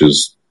 which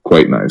is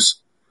quite nice.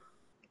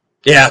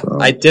 Yeah, so.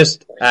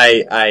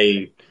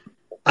 I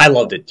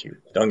loved it too.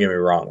 Don't get me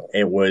wrong.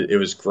 It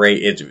was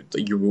great.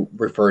 You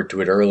referred to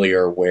it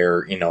earlier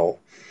where,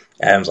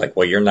 Adam's like,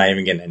 well, you're not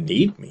even going to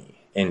need me.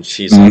 And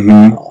she's like,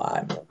 no,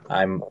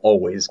 I'm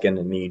always going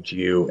to need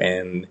you.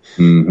 And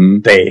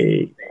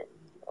they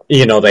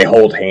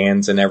hold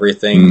hands and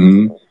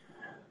everything.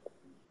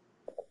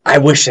 I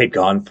wish they'd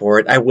gone for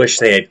it. I wish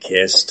they had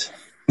kissed.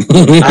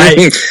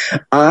 I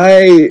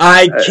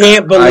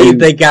can't believe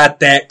they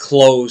got that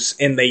close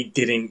and they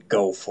didn't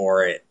go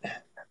for it.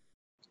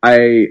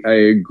 I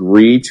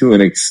agree to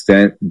an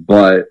extent,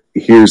 but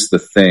here's the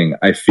thing.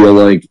 I feel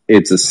like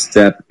it's a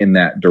step in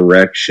that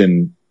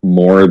direction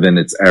more than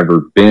it's ever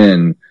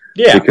been.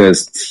 Yeah.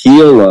 Because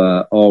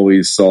Teela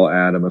always saw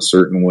Adam a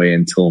certain way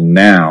until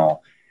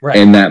now. Right.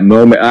 And that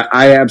moment,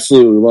 I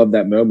absolutely love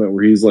that moment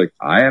where he's like,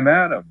 I am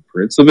Adam,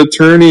 Prince of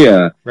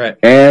Eternia. Right.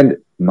 And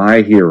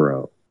my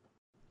hero.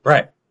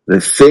 Right.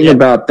 The thing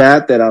about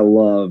that I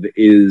love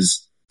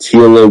is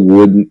Teela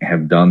wouldn't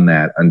have done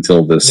that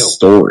until this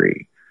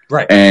story.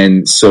 Right.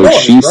 And so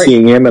she's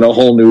seeing him in a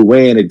whole new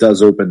way, and it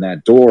does open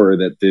that door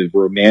that the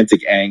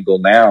romantic angle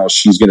now,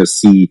 she's going to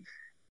see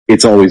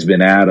it's always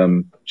been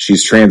Adam.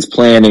 She's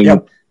transplanting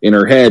in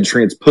her head,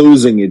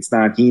 transposing. It's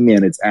not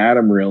He-Man, it's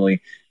Adam,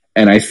 really.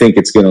 And I think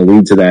it's going to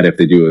lead to that if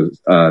they do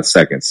a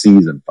second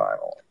season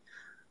finally.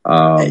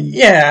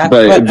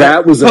 But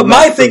that was. But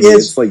my thing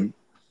is, like,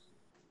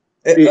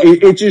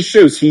 it just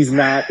shows he's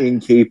not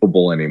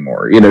incapable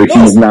anymore. You know,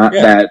 he's not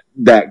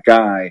that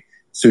guy.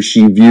 So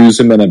she views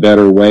him in a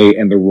better way,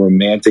 and the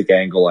romantic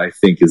angle, I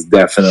think, is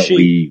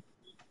definitely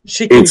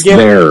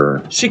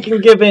there. She can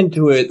give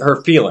into it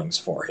her feelings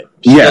for him.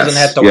 She doesn't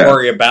have to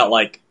worry about,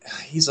 like,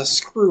 he's a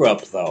screw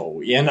up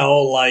though. You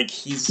know, like,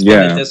 he's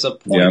gonna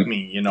disappoint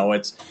me. You know,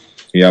 it's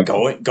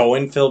go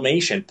in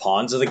Filmation,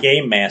 Pawns of the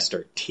Game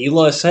Master.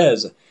 Teela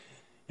says,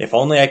 if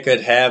only I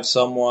could have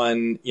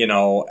someone, you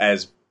know,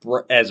 as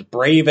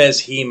brave as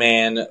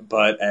He-Man,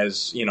 but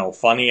as, you know,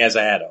 funny as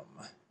Adam.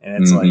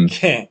 And it's like,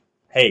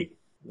 hey,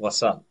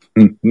 what's up?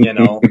 You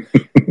know?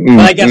 But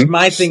I guess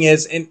my thing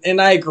is,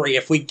 and I agree,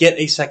 if we get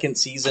a second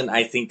season,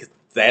 I think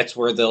that's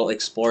where they'll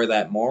explore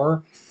that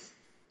more.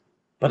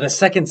 But a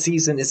second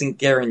season isn't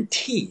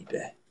guaranteed.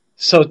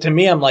 So to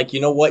me, I'm like, you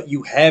know what?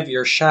 You have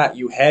your shot.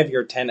 You have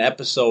your 10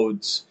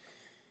 episodes.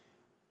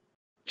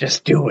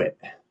 Just do it.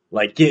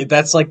 Like,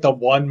 that's like the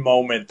one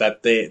moment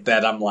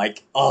that I'm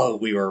like, oh,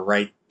 we were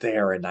right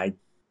there, and I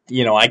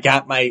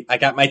got my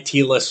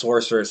Teela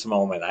Sorceress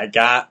moment. I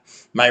got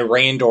my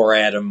Randor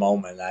Adam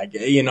moment.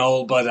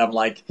 But I'm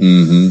like,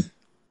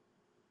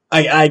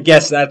 I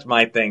guess that's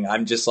my thing.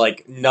 I'm just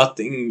like,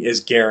 nothing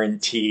is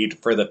guaranteed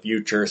for the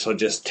future, so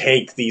just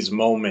take these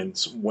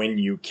moments when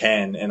you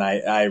can. And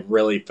I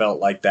really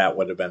felt like that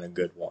would have been a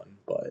good one.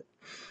 But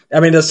I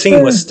mean, the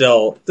scene was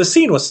still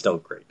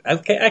great. I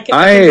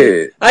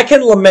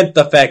can lament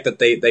the fact that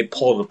they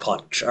pulled a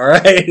punch. All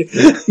right,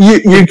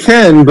 you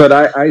can, but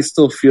I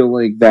still feel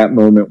like that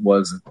moment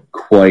wasn't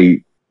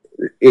quite.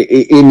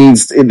 There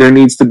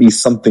needs to be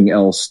something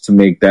else to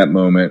make that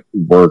moment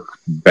work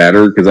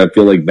better, because I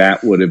feel like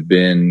that would have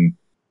been.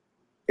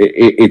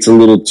 It's a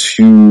little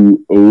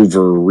too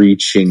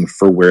overreaching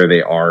for where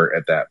they are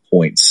at that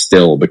point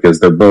still, because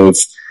they're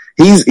both.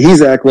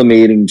 He's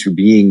acclimating to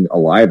being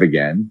alive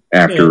again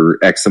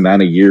after X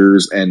amount of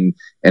years, and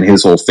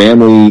his whole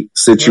family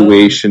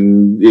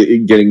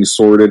situation getting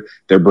sorted.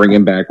 They're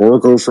bringing back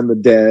Orko from the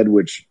dead,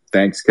 which,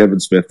 thanks Kevin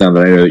Smith. Now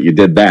that I know that you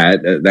did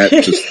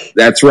that,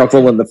 that's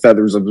ruffling the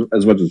feathers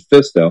as much as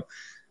Fisto.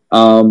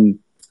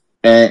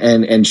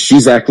 And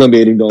she's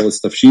acclimating to all the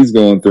stuff she's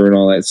going through and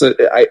all that. So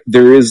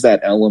there is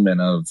that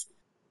element of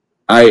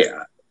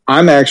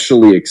I'm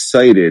actually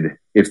excited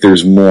if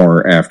there's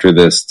more after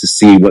this to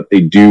see what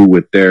they do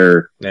with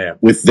their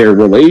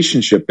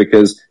relationship,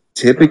 because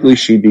typically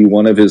she'd be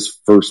one of his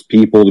first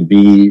people to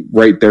be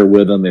right there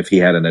with him if he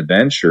had an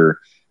adventure.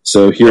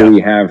 So here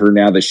we have her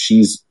now that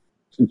she's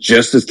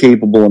just as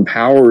capable and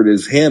powered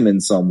as him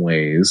in some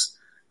ways,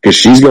 because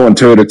she's going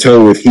toe to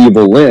toe with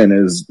Evil-Lyn,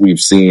 as we've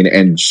seen,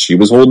 and she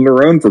was holding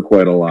her own for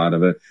quite a lot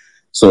of it.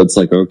 So it's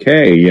like,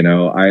 okay, you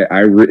know,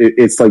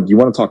 it's like, you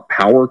want to talk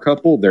power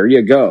couple? There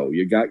you go.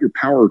 You got your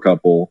power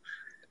couple,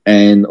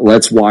 and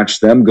let's watch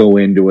them go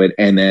into it.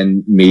 And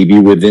then maybe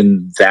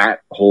within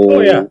that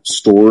whole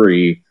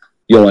story,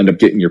 you'll end up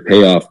getting your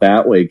payoff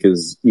that way,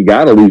 because you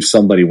got to leave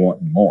somebody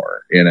wanting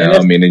more. You know,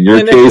 I mean, in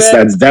your case,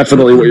 that's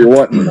definitely what you're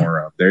wanting more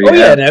of. There you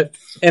go.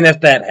 And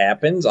if that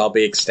happens, I'll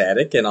be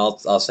ecstatic, and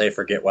I'll say,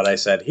 forget what I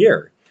said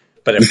here.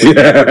 But if we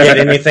never get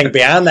anything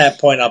beyond that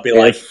point, I'll be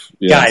like,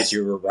 guys,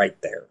 you were right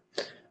there.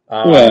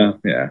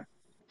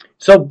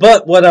 So,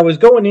 but what I was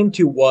going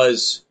into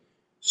was,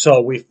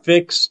 so we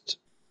fixed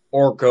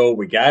Orko,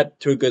 we got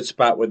to a good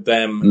spot with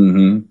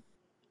them.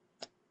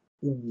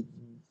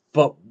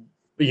 But,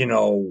 you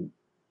know,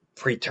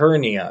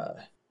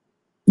 Preternia,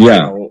 you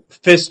know,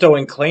 Fisto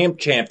and Clamp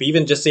Champ,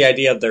 even just the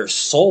idea of their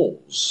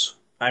souls.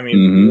 I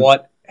mean,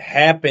 what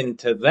happened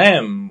to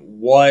them?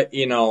 What,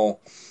 you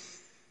know,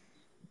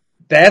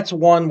 that's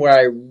one where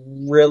I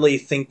really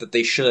think that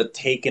they should have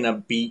taken a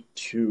beat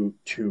to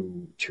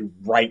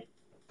right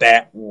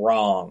that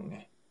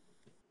wrong.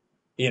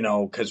 You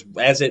know, because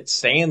as it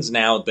stands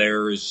now,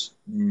 there's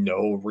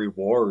no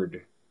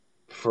reward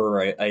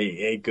for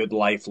a good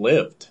life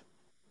lived.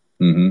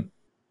 You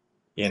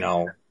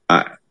know,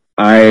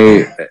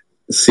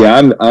 See,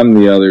 I'm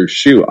the other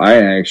shoe.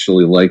 I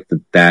actually like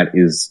that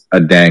is a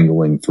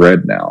dangling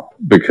thread now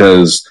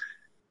because,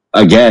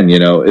 again,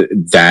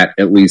 that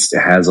at least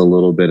has a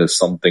little bit of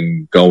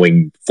something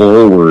going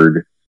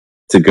forward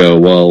to go,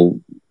 well,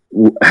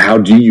 how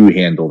do you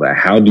handle that?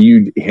 How do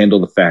you handle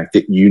the fact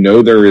that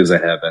there is a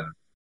heaven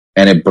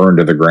and it burned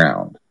to the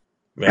ground?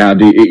 Yeah.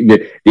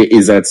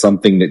 Is that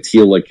something that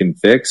Teela can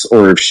fix?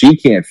 Or if she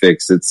can't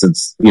fix it,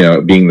 since,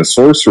 being the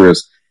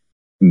sorceress,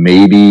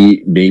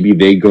 maybe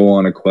they go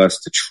on a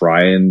quest to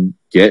try and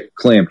get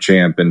Clamp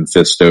Champ and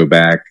Fisto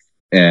back.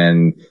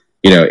 And,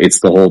 it's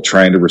the whole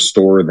trying to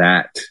restore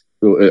that,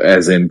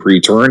 as in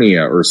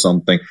Preternia or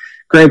something.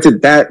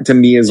 Granted, that to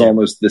me is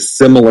almost the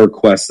similar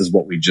quest as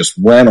what we just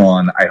went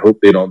on. I hope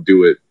they don't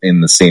do it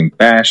in the same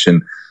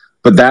fashion.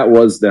 But that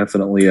was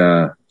definitely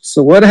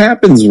so what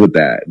happens with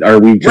that? Are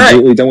we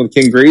completely done with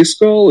King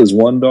Grayskull? Is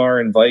Wundar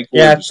and Vikor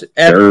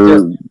they're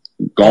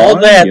gone? All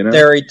that,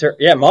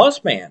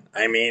 Mossman.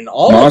 I mean,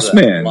 all Moss of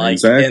them. Man,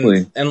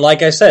 exactly. And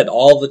like I said,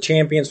 all the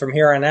champions from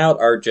here on out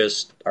are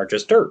just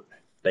dirt.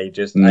 They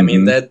just, I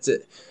mean, that's,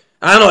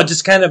 I don't know,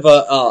 just kind of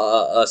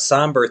a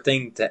somber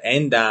thing to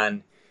end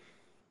on.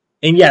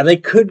 And yeah, they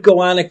could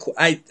go on a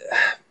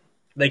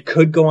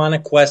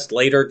quest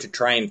later to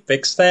try and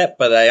fix that,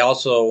 but I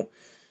also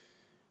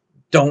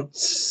don't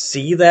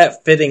see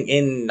that fitting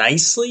in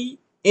nicely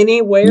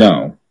anywhere.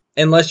 No.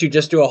 Unless you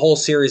just do a whole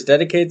series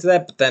dedicated to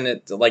that, but then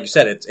it's like you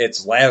said,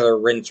 it's lather,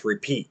 rinse,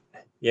 repeat.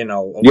 We're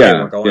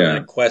going on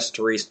a quest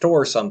to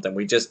restore something.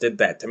 We just did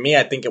that. To me,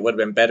 I think it would have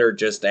been better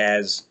just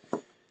as,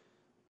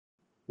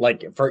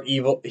 like, for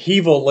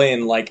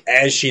Evil-Lyn, like,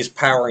 as she's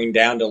powering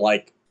down to,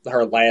 like,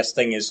 her last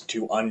thing is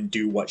to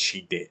undo what she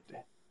did.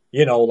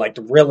 Like,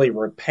 to really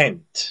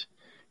repent.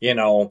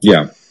 Yeah.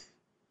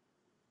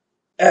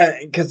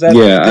 Because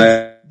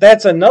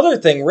that's another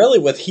thing, really,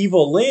 with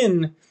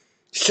Evil-Lyn.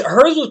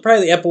 Hers was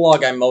probably the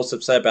epilogue I'm most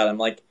upset about. I'm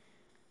like,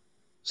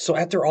 so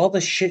after all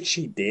the shit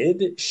she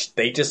did,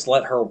 they just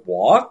let her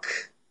walk?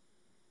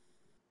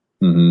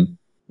 Mm-hmm.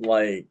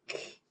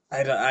 Like,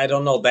 I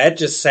don't know. That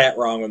just sat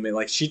wrong with me.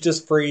 Like, she's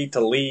just free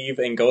to leave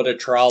and go to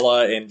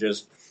Trala and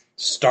just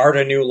start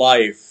a new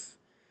life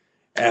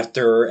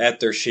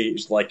after she,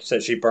 like you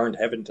said, she burned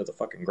heaven to the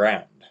fucking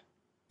ground.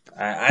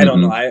 I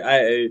don't know.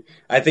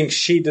 I think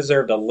she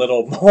deserved a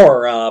little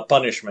more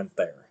punishment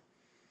there.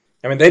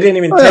 I mean, they didn't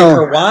even take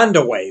her wand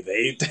away.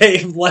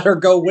 They let her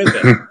go with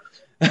it.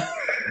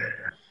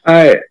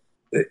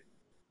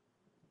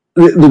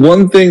 The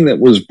one thing that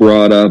was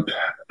brought up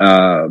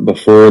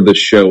before the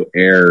show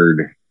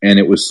aired, and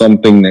it was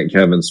something that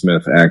Kevin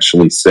Smith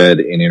actually said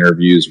in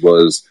interviews,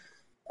 was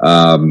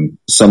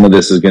some of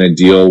this is going to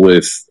deal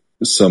with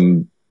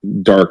some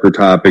darker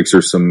topics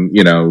or some,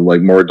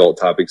 like more adult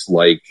topics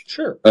like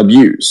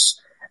abuse.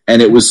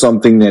 And it was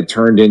something that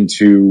turned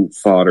into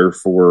fodder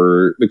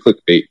for the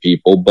clickbait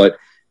people, but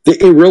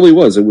it really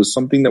was. It was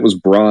something that was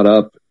brought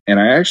up, and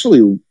I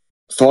actually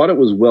thought it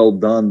was well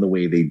done the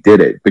way they did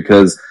it,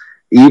 because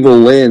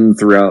Evil-Lyn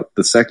throughout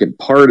the second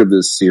part of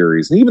this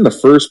series, and even the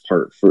first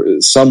part for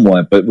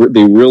somewhat, but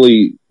they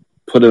really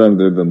put it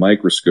under the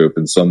microscope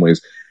in some ways,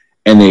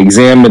 and they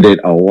examined it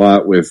a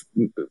lot with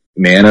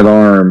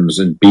Man-at-Arms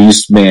and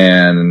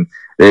Beast-Man, and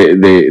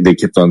they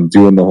kept on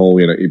doing the whole,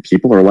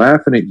 people are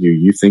laughing at you.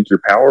 You think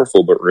you're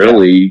powerful, but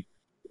really,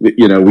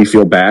 we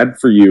feel bad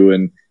for you.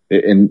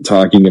 And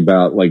talking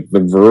about like the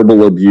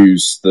verbal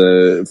abuse,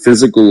 the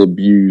physical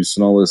abuse,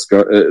 and all this,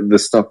 the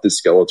stuff that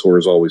Skeletor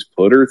has always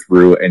put her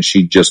through. And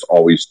she just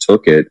always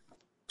took it,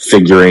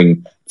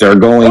 figuring they're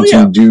going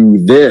to do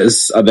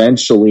this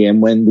eventually.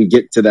 And when we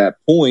get to that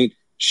point,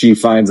 she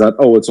finds out,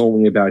 it's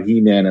only about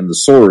He-Man and the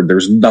sword.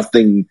 There's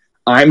nothing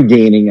I'm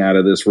gaining out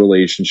of this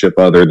relationship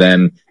other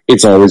than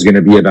it's always going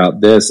to be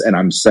about this, and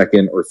I'm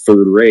second or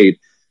third rate.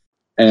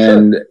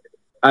 And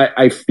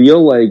I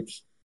feel like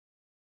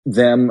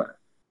them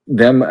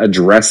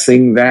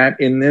addressing that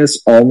in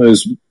this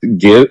almost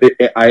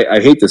I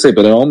hate to say,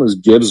 but it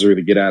almost gives her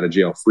the get out of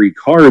jail free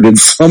card in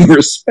some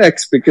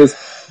respects, because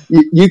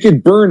you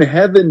could burn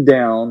heaven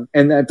down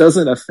and that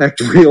doesn't affect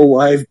real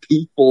live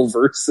people,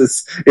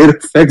 versus it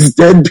affects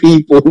dead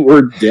people who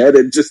are dead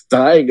and just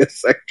dying a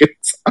second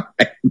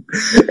time.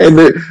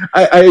 And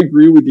I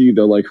agree with you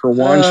though, like her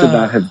wand should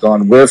not have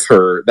gone with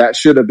her. That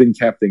should have been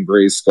kept in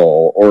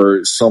Grayskull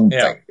or something.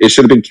 Yeah. It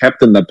should have been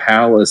kept in the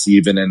palace,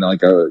 even in like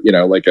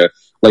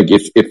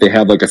if they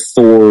have like a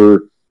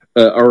Thor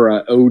or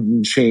a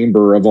Odin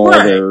chamber of all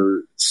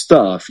their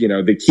stuff,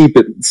 they keep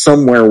it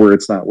somewhere where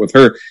it's not with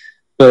her.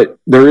 But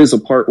there is a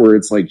part where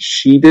it's like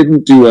she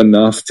didn't do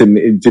enough to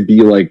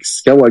be like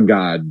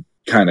Skelegod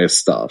kind of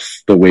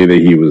stuff, the way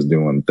that he was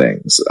doing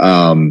things.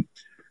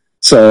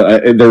 So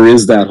there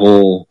is that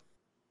whole,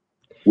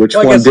 which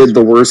one did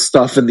the worst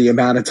stuff in the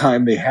amount of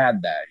time they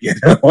had that,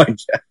 I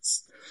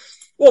guess.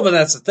 Well, but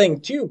that's the thing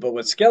too. But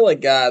with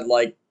Skelegod,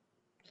 like,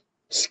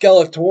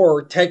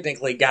 Skeletor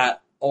technically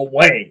got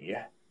away.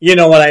 You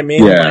know what I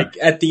mean? Yeah. Like,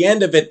 at the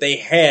end of it, they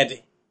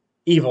had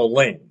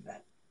Evil-Lyn.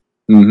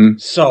 Mm-hmm.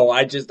 So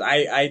I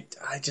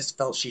just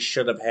felt she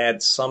should have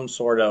had some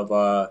sort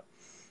of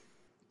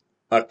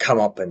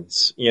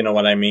comeuppance. You know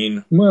what I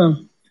mean?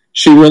 Well,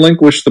 she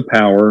relinquished the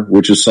power,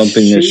 which is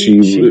something that she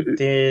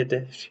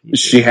did.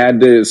 She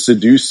had to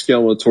seduce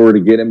Skeletor to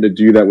get him to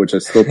do that, which I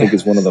still think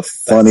is one of the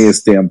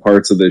funniest damn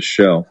parts of this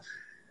show.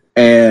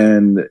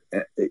 And,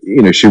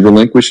 she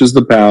relinquishes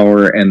the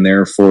power, and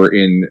therefore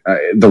in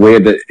the way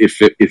that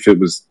if it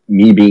was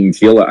me being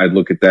Teela, I'd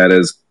look at that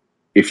as,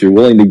 if you're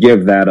willing to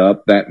give that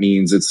up, that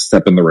means it's a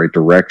step in the right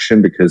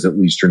direction, because at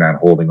least you're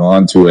not holding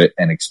on to it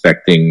and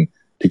expecting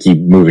to keep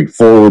moving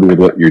forward with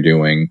what you're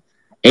doing.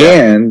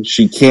 And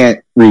she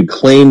can't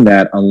reclaim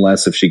that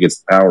unless if she gets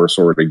the power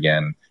sword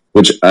again,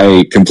 which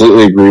I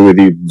completely agree with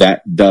you.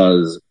 That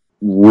does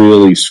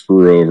really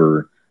screw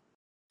over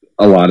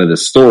a lot of the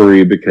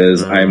story,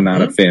 because I'm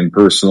not a fan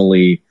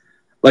personally.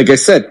 Like I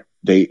said,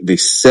 they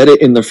said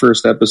it in the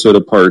first episode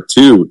of part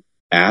 2.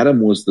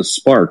 Adam was the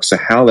spark. So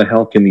how the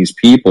hell can these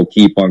people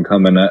keep on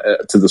coming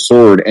to the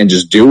sword and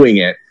just doing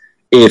it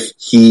if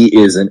he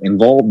isn't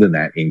involved in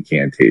that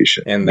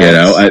incantation? And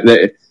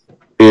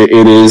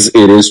it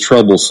is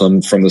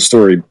troublesome from the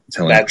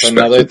storytelling. That's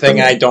another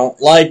thing I don't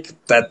like,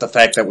 that the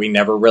fact that we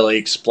never really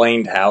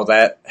explained how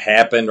that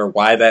happened or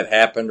why that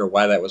happened or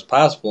why that was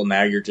possible.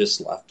 Now you're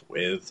just left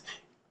with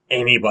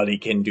anybody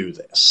can do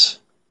this.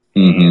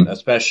 Mm-hmm. And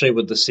especially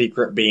with the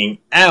secret being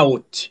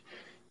out,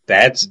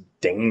 that's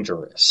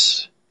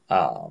dangerous.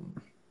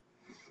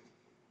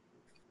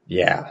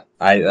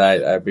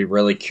 I'd be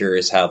really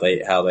curious how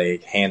they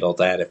handle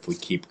that if we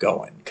keep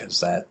going, because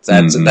that's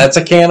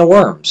a can of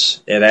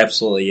worms. It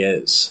absolutely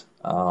is.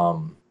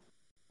 Trying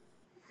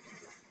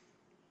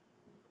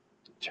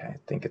to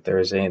think if there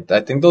is any.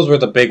 I think those were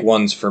the big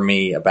ones for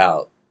me.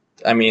 Like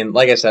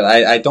I said,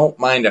 I don't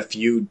mind a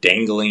few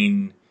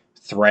dangling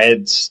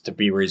threads to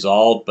be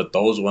resolved, but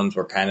those ones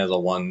were kind of the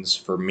ones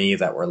for me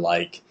that were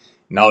like,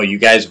 no, you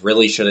guys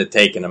really should have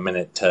taken a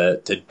minute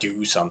to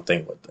do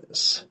something with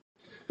this.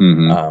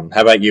 Mm-hmm.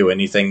 How about you?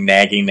 Anything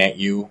nagging at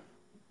you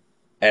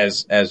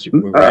as we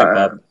wrap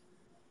up?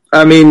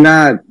 Not in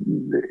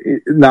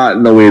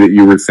the way that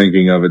you were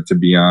thinking of it, to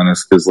be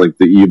honest, because like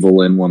the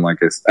Evelyn one, like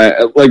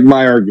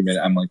my argument,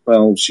 I'm like,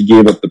 well, she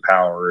gave up the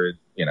power,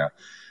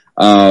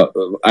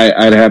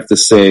 I'd have to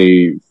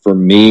say, for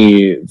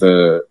me,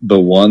 the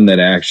one that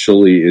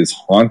actually is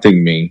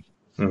haunting me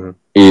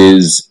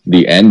is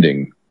the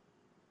ending.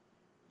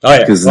 Oh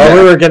yeah, there's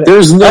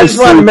no. I just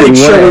wanted to make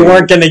sure we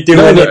weren't going to do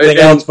anything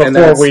else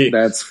before we.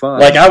 That's fine.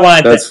 Like I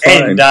wanted to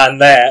end on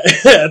that.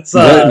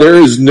 There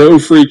is no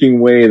freaking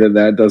way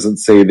that doesn't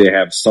say they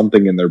have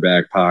something in their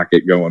back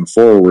pocket going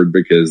forward,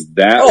 because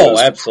that was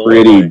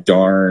absolutely pretty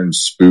darn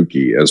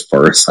spooky as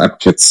far as I'm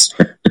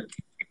concerned.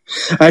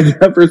 I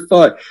never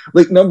thought,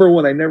 number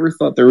one, I never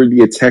thought there would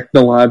be a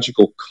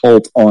technological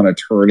cult on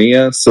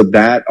Eternia, so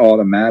that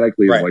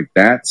automatically is like,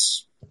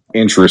 that's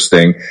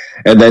interesting.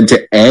 And then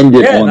to end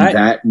it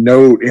that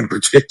note in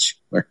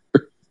particular.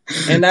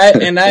 and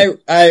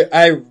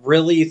I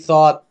really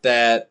thought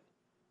that,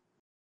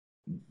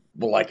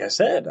 well, like I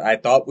said, I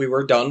thought we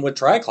were done with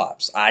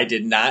Triclops. I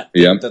did not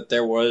think that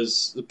there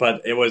was,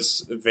 but it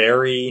was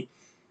very,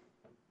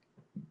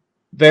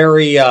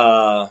 very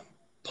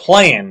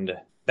planned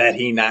that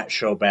he not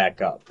show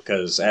back up,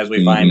 because as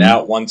we find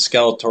out, once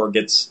Skeletor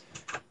gets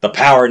the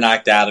power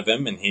knocked out of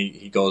him and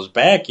he goes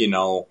back, he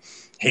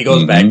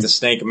goes back to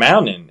Snake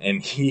Mountain, and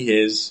he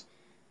is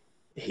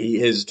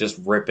just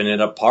ripping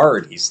it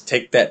apart. He's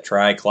take that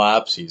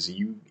Triclops. If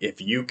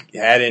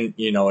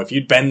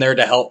you'd been there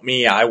to help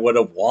me, I would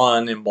have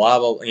won, and blah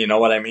blah. You know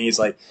what I mean? He's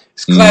like,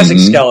 it's classic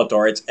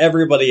Skeletor. It's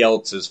everybody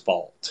else's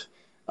fault.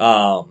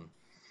 But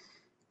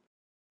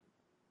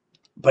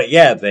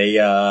yeah, they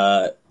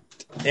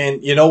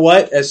and you know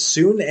what? As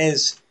soon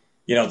as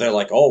they're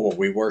like, oh well,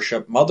 we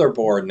worship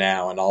Motherboard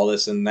now, and all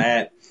this and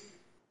that.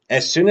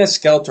 As soon as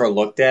Skeletor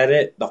looked at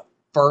it, the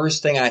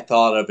first thing I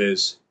thought of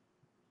is,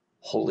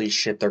 holy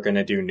shit, they're going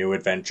to do New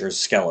Adventures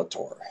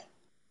Skeletor.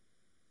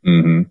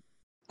 Mm-hmm.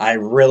 I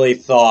really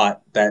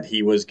thought that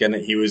he was gonna,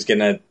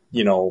 motherboard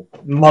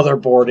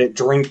it,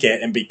 drink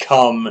it, and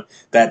become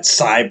that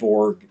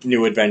cyborg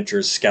New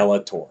Adventures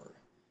Skeletor.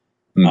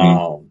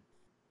 Mm-hmm.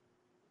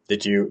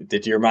 Did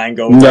your mind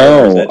go there,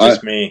 no, or is that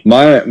just me?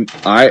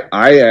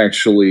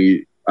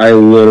 I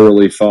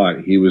literally thought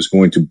he was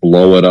going to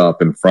blow it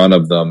up in front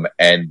of them,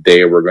 and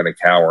they were going to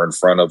cower in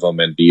front of him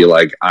and be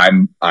like,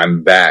 I'm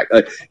back.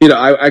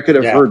 I could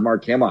have heard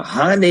Mark Hamill,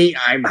 honey,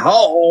 I'm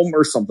home,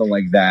 or something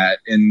like that,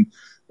 and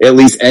at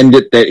least end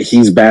it that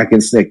he's back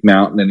in Snake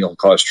Mountain and he'll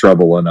cause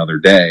trouble another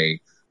day.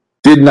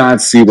 Did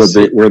not see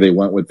where they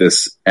went with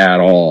this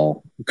at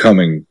all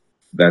coming.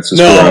 That's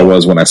just where I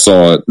was when I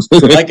saw it.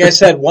 Like I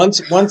said, once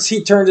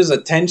he turned his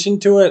attention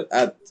to it,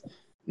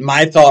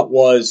 my thought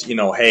was,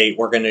 hey,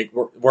 we're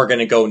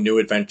gonna go New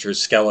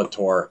Adventures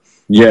Skeletor.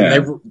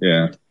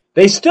 Yeah,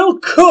 They still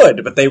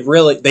could, but they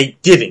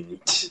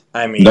didn't.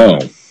 No.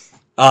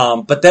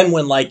 But then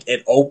when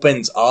it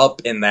opens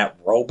up and that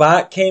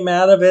robot came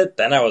out of it,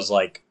 then I was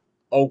like,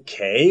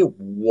 okay,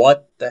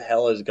 what the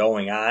hell is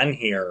going on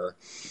here?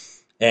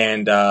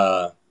 And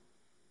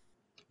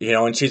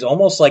and she's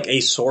almost like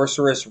a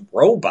sorceress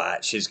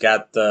robot. She's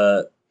got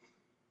it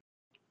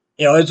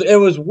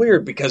was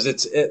weird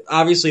because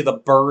obviously the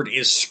bird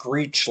is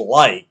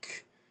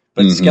Screech-like,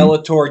 but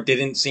Skeletor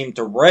didn't seem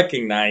to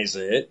recognize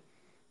it,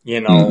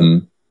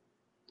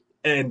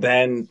 And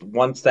then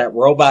once that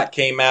robot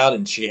came out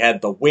and she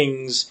had the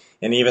wings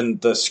and even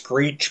the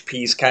Screech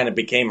piece kind of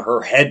became her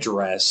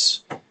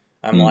headdress,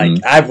 I'm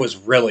like, I was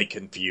really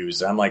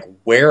confused. I'm like,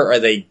 where are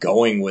they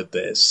going with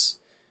this?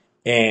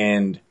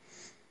 And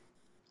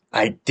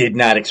I did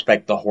not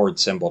expect the Horde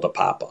symbol to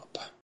pop up.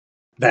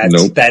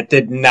 That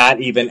did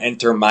not even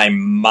enter my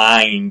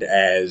mind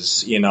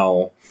as,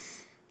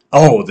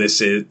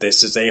 this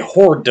is a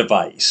Horde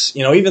device.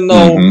 Even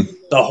though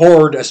the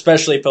Horde,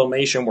 especially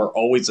Filmation, were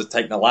always the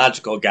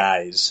technological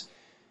guys,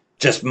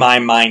 just my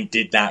mind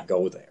did not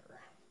go there.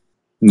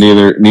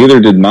 Neither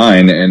did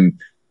mine, and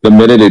the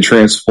minute it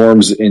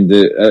transforms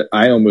into,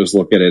 I almost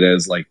look at it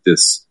as like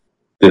this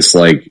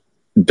like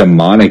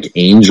demonic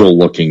angel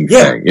looking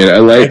thing.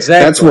 Exactly.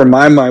 That's where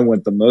my mind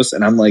went the most,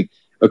 and I'm like,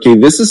 okay,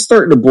 this is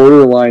starting to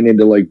borderline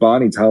into like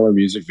Bonnie Tyler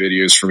music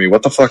videos for me.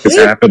 What the fuck is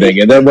happening?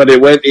 And then when it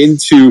went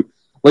into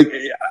like,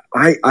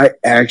 I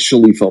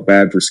actually felt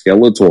bad for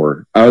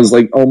Skeletor. I was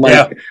like, oh my!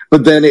 Yeah.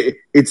 But then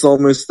it's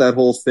almost that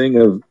whole thing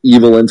of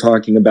Evelyn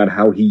talking about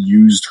how he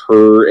used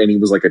her and he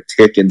was like a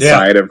tick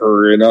inside of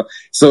her,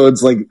 So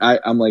it's like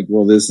I'm like,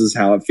 well, this is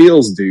how it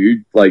feels,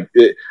 dude. Like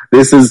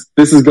this is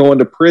going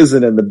to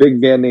prison, and the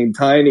big man named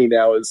Tiny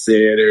now is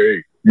saying,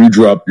 "Hey, you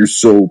dropped your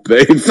soap."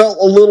 It felt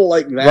a little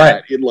like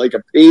that in like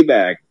a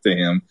payback to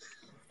him.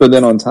 But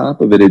then on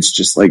top of it, it's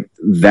just like,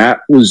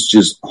 that was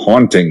just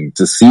haunting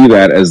to see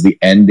that as the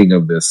ending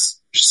of this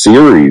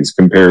series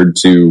compared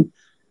to,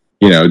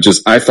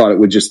 I thought it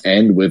would just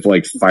end with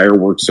like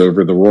fireworks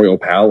over the royal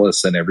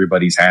palace and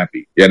everybody's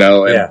happy,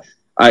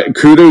 And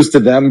kudos to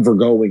them for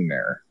going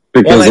there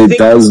because it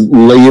does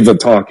leave a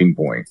talking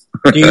point.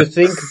 Do you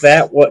think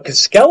that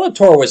because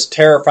Skeletor was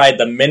terrified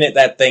the minute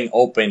that thing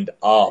opened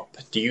up.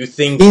 Do you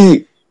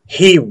think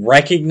he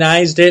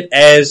recognized it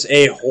as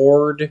a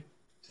Horde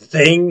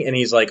thing, and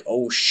he's like,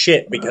 oh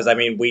shit, because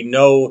we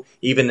know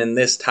even in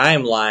this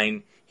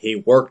timeline he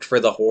worked for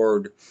the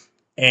Horde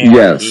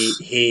and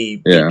he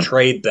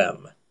betrayed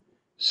them.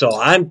 So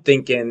I'm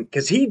thinking,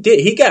 because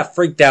he got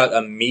freaked out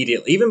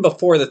immediately, even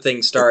before the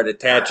thing started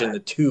attaching the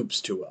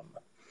tubes to him.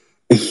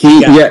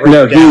 He got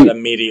freaked out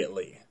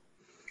immediately.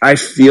 I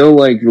feel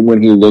like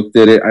when he looked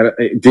at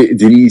it, did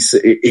he say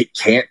it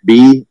can't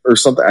be or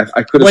something?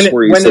 I could have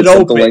sworn he said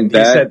something like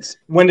that.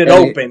 When it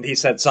opened, he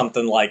said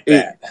something like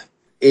that.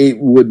 It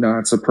would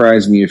not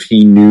surprise me if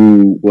he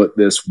knew what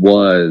this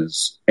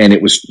was, and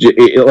it was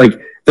like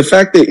the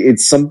fact that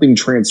it's something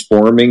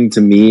transforming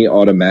to me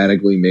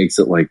automatically makes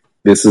it like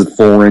this is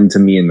foreign to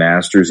me and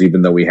Masters,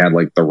 even though we had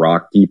like the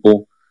Rock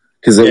people,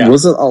 because it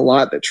wasn't a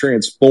lot that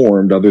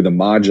transformed other than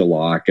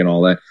Modulok and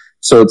all that.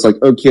 So it's like,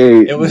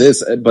 okay,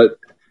 but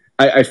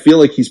I feel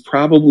like he's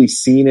probably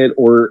seen it,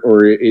 or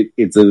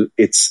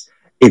it's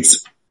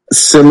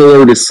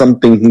similar to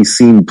something he's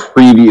seen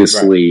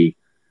previously.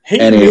 Right.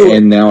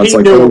 And now it's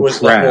like, oh, it was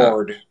crap. The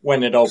Horde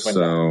when it opened.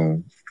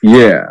 So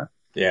yeah,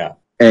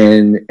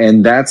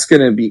 and that's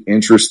going to be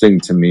interesting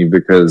to me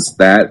because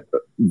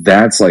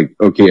that's like,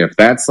 okay, if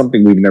that's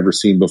something we've never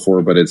seen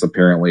before, but it's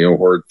apparently a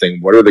Horde thing,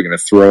 what are they going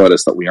to throw at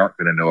us that we aren't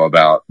going to know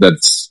about?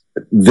 That's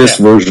this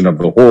version of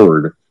the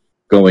Horde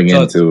going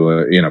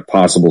into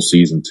possible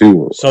season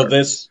 2. So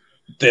this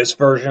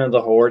version of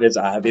the Horde is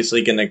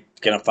obviously going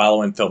to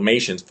follow in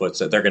Filmation's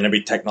footsteps. They're going to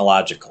be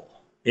technological.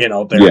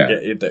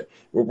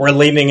 We're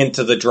leaning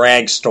into the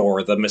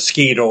dragstore, the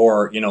Mosquito,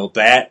 or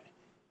that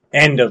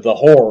end of the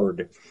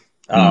Horde,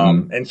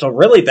 and so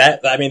really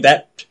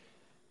that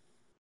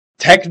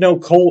techno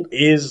cult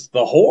is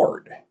the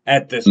Horde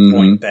at this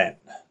point. Then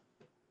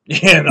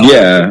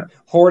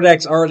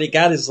Hordex already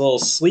got his little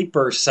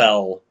sleeper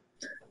cell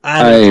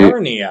on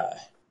Eternia.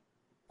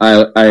 I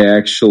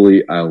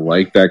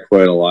like that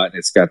quite a lot.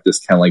 It's got this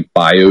kind of like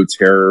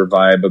bioterror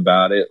vibe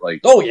about it. Like,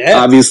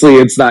 obviously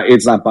it's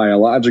not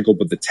biological,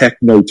 but the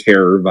techno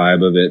terror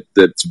vibe of it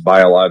that's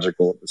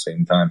biological at the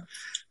same time.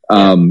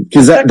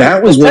 Cause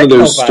that was one of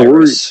those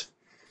stories.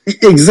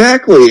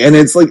 Exactly. And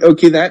it's like,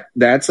 okay,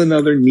 that's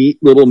another neat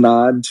little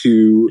nod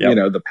to,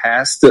 the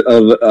past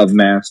of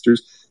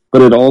Masters,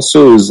 but it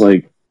also is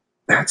like,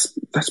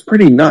 that's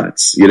pretty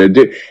nuts,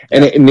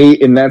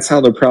 and that's how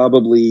they're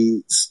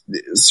probably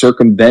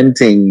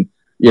circumventing,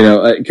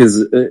 because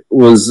it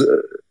was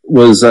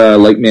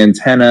like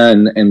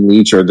Mantenna and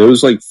Leech. Are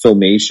those like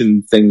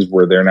Filmation things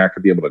where they're not going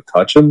to be able to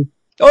touch them?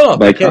 Oh no,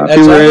 they can.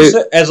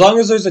 As long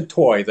as there's a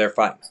toy, they're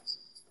fine.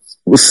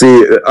 We'll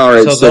see. All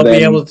right, so they'll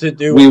be able to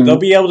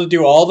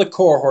do all the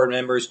core Horde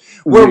members.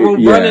 Where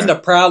we'll run into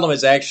problem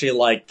is actually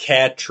like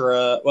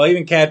Catra. Well,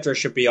 even Catra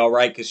should be all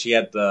right because she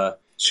had a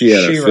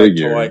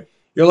figure. Toy.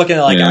 You're looking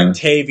at like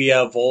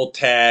Octavia,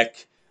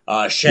 Voltac,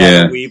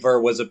 Shadow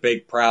Weaver was a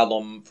big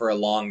problem for a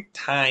long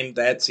time.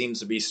 That seems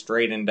to be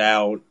straightened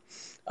out.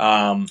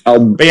 But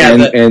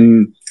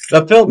the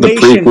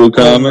Filmation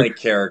only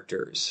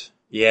characters.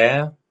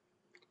 Yeah.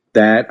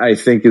 that I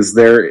think is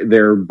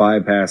they're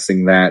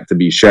bypassing that to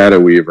be Shadow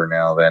Weaver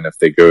now. Then if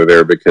they go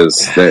there, because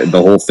the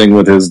whole thing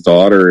with his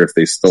daughter, if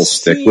they still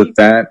stick with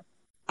that,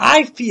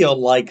 I feel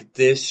like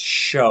this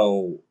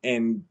show,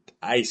 and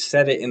I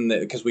said it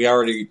because we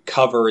already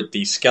covered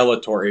the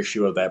Skeletor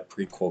issue of that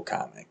prequel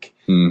comic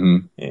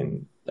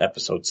in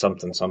episode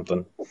something.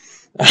 Probably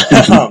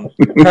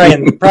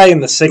in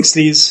the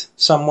 60s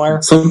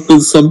somewhere.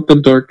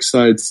 Something dark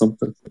side,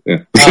 something.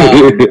 Yeah.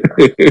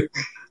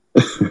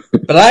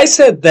 But I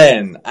said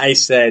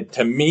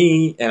to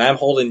me, and I'm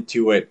holding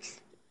to it,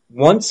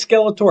 once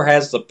Skeletor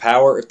has the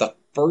power, if the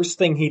first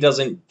thing he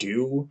doesn't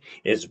do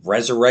is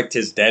resurrect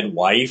his dead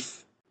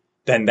wife,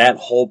 then that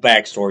whole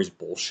backstory is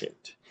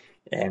bullshit.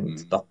 And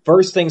the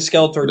first thing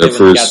Skeletor did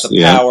when he got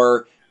the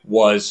power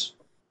was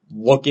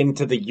look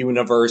into the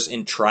universe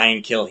and try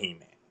and kill He-Man.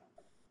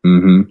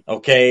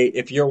 Okay,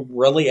 if you're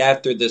really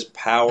after this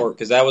power,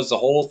 because that was the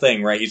whole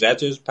thing, right? He's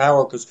after his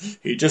power because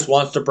he just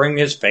wants to bring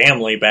his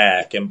family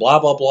back and blah,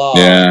 blah, blah.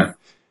 Yeah.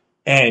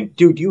 And,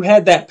 dude, you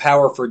had that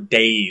power for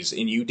days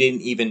and you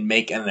didn't even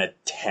make an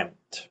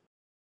attempt.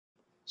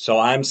 So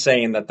I'm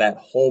saying that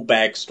whole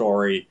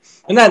backstory,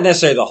 and not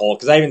necessarily the whole,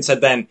 because I even said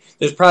then,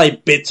 there's probably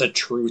bits of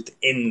truth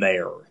in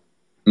there.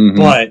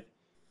 But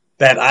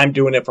that I'm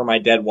doing it for my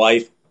dead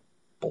wife,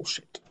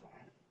 bullshit.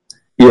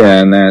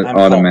 Yeah, and that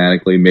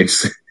automatically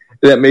makes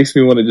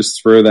me want to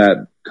just throw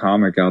that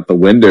comic out the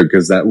window,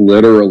 because that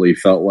literally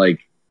felt like,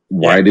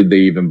 why did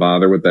they even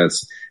bother with that?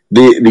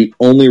 The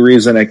only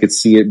reason I could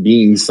see it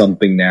being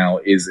something now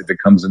is if it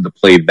comes into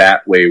play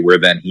that way, where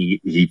then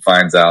he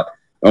finds out,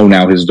 oh,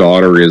 now his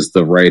daughter is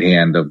the right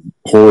hand of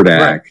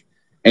Hordak,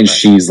 and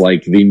she's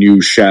like the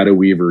new Shadow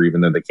Weaver,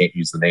 even though they can't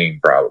use the name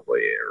probably.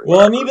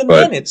 And even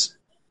then it's,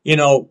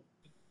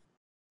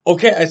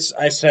 okay,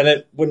 I said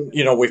it when,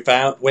 we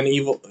found, when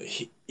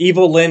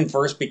Evil Lyn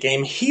first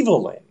became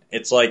Hevelyn.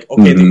 It's like,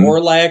 okay, the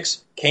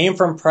Orlacs came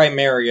from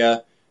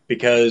Primaria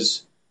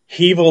because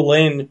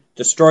Hevelyn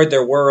destroyed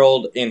their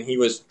world and he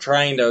was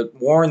trying to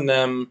warn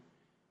them,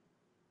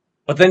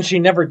 but then she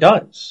never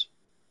does.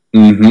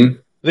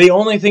 The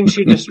only thing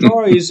she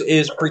destroys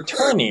is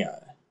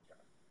Preternia.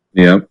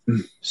 Yep.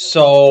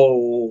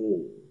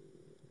 So,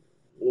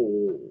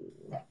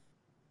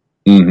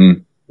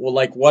 well,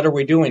 like, what are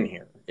we doing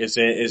here? Is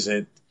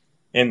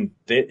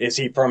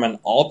he from an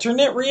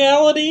alternate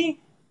reality?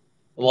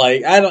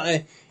 Like,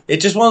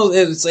 it's just one of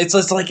those, it's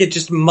just like it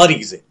just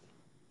muddies it.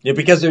 Yeah,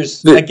 because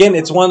again,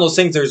 it's one of those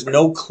things there's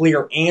no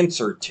clear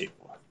answer to.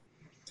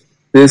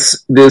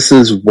 This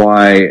is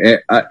why,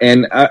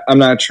 and I'm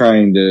not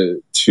trying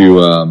to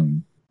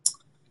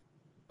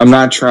I'm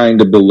not trying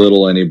to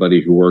belittle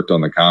anybody who worked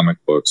on the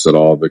comic books at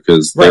all,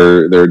 because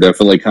there are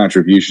definitely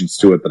contributions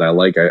to it that I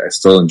like. I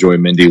still enjoy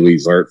Mindy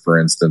Lee's art, for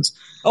instance.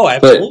 Oh,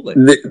 absolutely.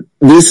 But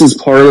this is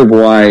part of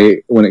why,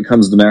 when it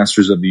comes to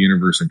Masters of the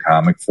Universe in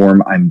comic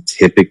form, I'm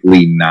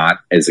typically not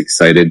as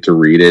excited to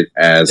read it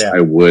as I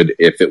would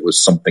if it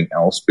was something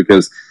else,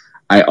 because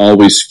I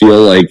always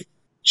feel like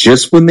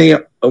just when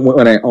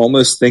I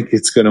almost think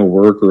it's going to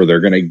work or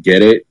they're going to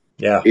get it,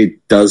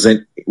 it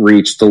doesn't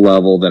reach the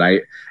level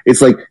that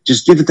it's like,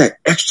 just give it that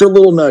extra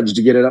little nudge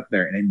to get it up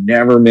there, and it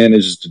never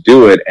manages to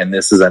do it. And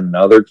this is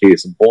another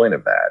case in point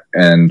of that.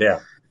 And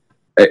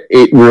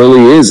it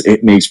really is.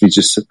 It makes me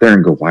just sit there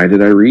and go, why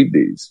did I read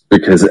these?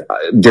 Because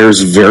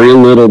there's very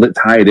little that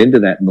tied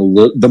into that. And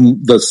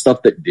the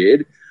stuff that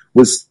did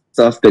was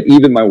stuff that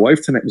even my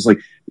wife tonight was like,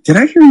 did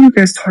I hear you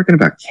guys talking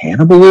about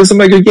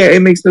cannibalism? I go, yeah,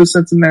 it makes no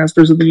sense in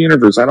Masters of the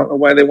Universe. I don't know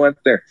why they went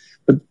there.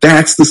 But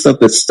that's the stuff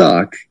that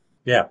stuck.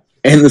 Yeah.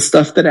 And the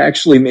stuff that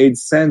actually made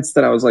sense,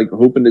 that I was like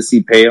hoping to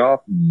see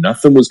payoff,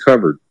 nothing was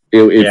covered.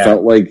 It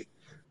felt like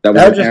that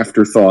was an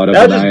afterthought of a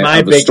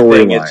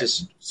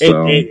storyline.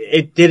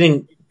 It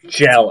didn't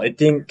gel. It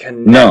didn't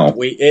connect. No.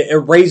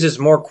 It raises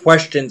more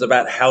questions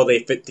about how they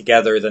fit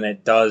together than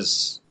it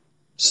does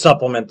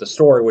supplement the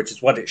story, which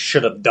is what it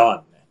should have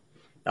done.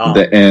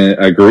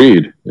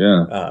 Agreed.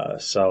 Yeah.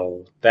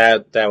 So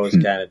that was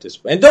kind of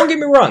disappointing. And don't get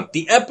me wrong,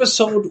 the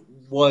episode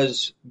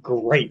was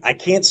great. I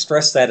can't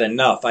stress that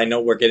enough. I know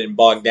we're getting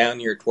bogged down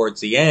here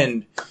towards the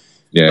end.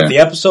 Yeah. But the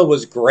episode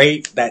was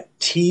great. That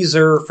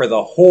teaser for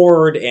the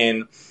Horde,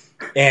 and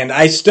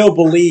I still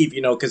believe,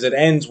 because it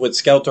ends with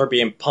Skeletor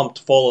being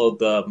pumped full of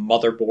the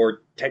motherboard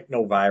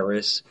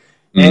technovirus.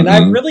 And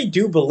I really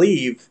do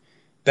believe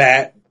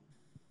that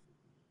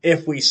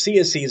if we see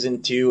a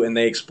season 2 and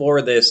they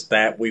explore this,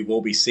 that we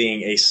will be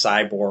seeing a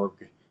cyborg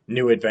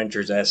New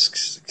Adventures-esque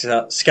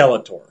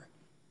Skeletor.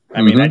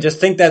 I mean, I just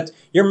think that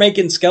you're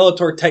making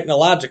Skeletor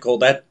technological.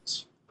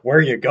 That's where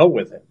you go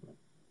with it,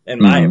 in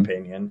my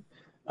opinion.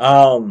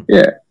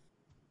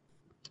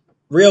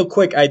 Real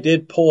quick, I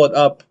did pull it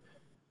up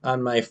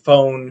on my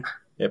phone.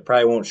 It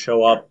probably won't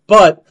show up,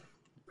 but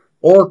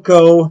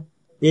Orko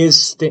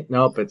is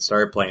nope, it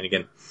started playing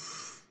again.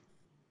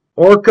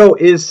 Orko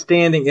is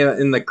standing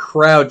in the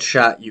crowd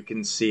shot. You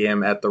can see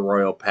him at the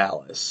Royal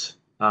Palace.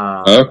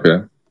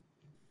 Okay.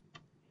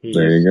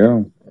 There you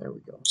go. There we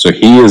go. So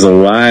he is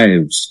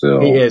alive still.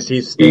 He is.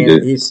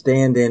 He's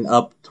standing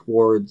up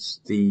towards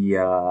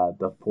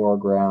the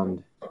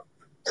foreground.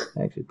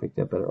 I actually picked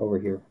up better over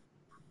here.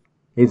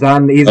 He's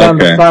on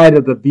the side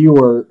of the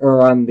viewer,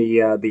 or on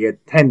the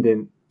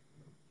attendant.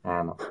 I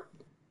don't know.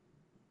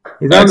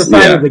 He's on the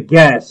side of the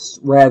guests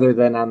rather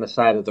than on the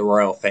side of the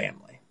royal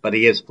family, but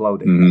he is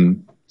floating.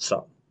 Mm-hmm.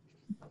 So,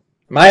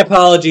 my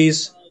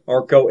apologies.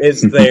 Orko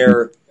is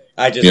there.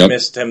 I just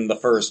missed him the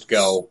first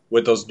go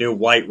with those new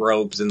white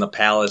robes in the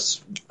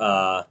palace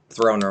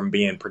throne room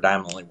being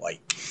predominantly white.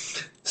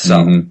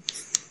 So,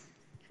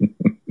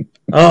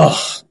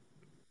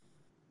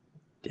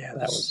 yeah,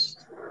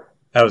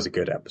 that was a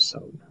good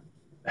episode.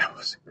 That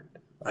was good.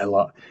 I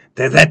love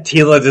that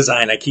Teela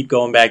design. I keep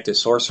going back to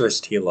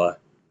Sorceress Teela.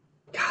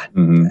 God,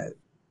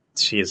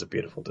 she is a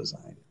beautiful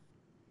design,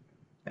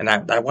 and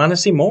I want to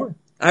see more.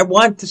 I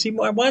want to see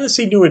more. I want to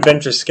see new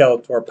Adventures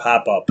Skeletor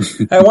pop up.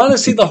 I want to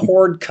see the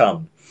Horde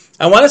come.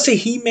 I want to see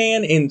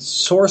He-Man and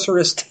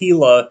Sorceress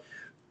Teela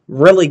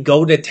really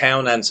go to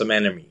town on some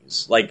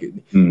enemies, like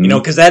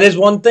because that is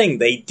one thing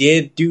they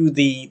did do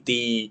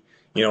the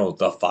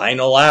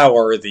final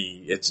hour,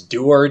 it's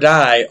do or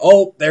die.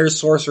 Oh, there's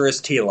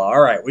Sorceress Teela. All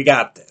right, we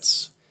got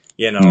this.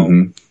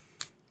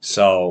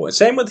 So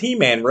same with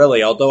He-Man,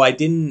 really. Although I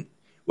didn't,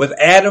 with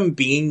Adam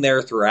being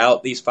there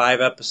throughout these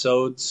 5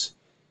 episodes,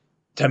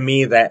 to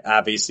me that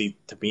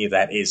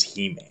is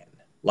He-Man.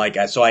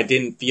 So I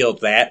didn't feel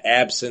that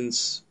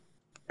absence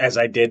as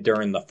I did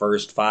during the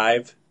first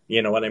 5.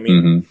 You know what I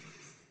mean?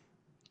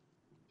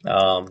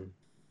 But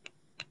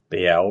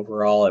yeah,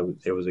 overall,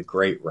 it was a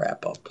great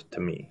wrap up to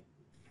me.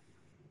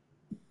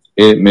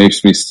 It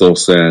makes me still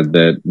sad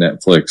that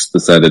Netflix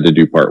decided to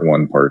do part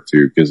 1, part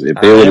 2, because if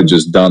they would have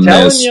just done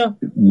this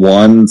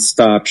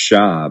one-stop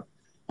shop,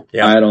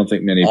 I don't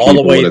think many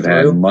people would have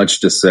had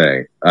much to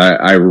say.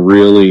 I've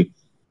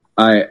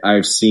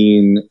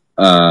seen,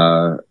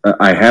 I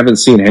haven't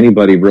seen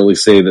anybody really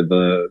say that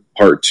the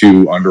part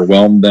 2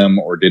 underwhelmed them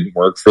or didn't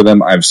work for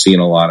them. I've seen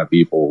a lot of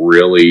people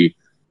really,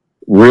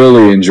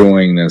 really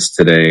enjoying this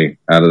today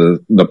out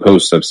of the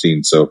posts I've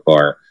seen so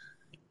far.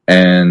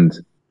 And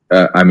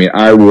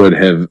I would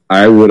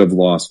have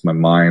lost my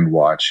mind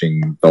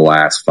watching the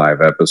last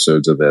 5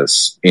 episodes of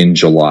this in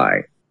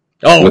July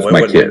with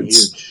my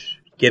kids.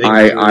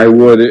 I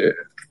would.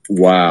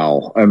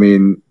 Wow. I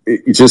mean,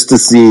 just to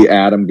see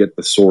Adam get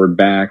the sword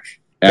back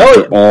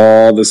after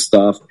all the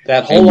stuff,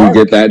 that whole and arc.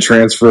 You get that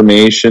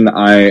transformation.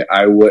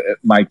 I would.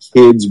 My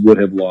kids would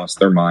have lost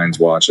their minds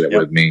watching it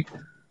with me.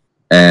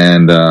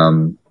 And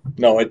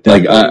no, it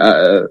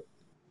definitely.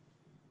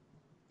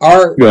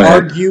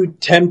 Are you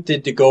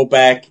tempted to go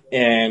back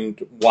and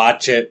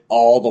watch it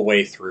all the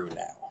way through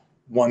now?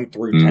 1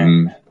 through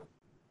 10?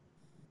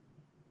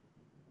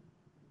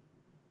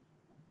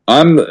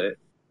 I'm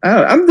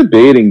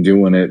debating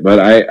doing it, but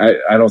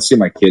I don't see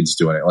my kids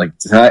doing it. Like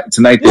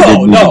tonight they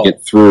didn't even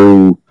get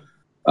through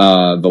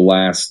the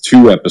last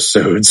 2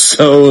 episodes,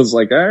 so I was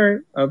like, all right,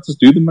 I'll just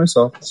do them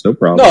myself. It's no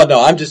problem.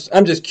 No, I'm just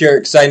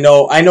curious, because I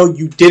know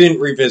you didn't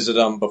revisit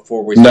them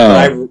before we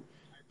started.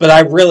 But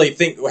I really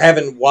think,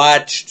 having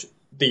watched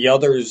the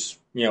others,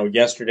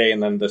 yesterday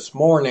and then this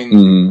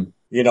morning,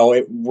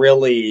 it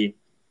really,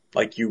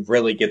 you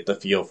really get the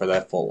feel for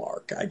that full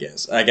arc, I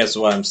guess. I guess is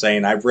what I'm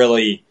saying.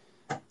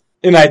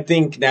 And I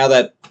think now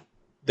that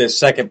the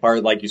second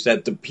part, like you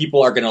said, the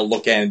people are going to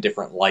look at it in a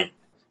different light,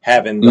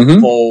 having the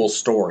full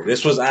story.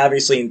 This was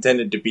obviously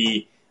intended to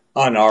be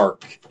an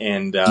arc,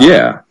 and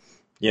it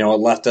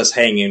left us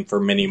hanging for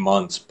many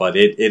months, but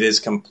it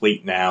is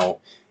complete now,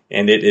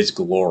 and it is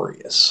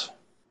glorious.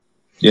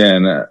 Yeah,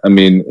 and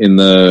in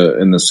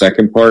the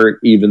second part,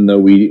 even though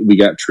we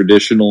got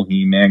traditional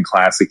He-Man,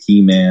 classic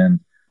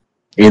He-Man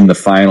in the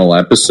final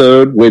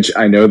episode, which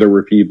I know there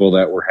were people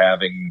that were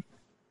having,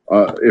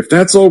 if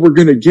that's all we're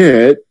gonna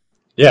get,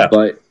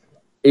 but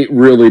it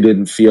really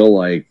didn't feel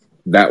like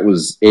that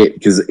was it,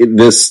 because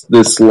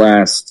this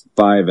last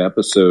 5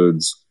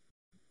 episodes,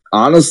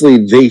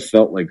 honestly, they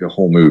felt like a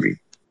whole movie.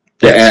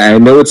 I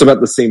know it's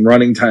about the same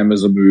running time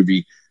as a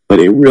movie, but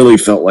it really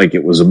felt like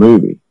it was a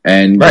movie.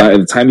 And by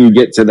the time you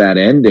get to that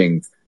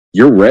ending,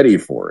 you're ready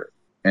for it.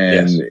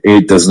 And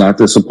it does not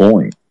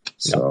disappoint.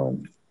 So,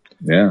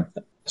 yeah.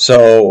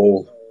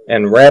 So,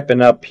 and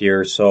wrapping up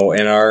here, so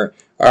in our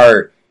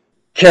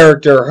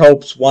character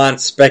hopes,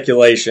 wants,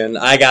 speculation,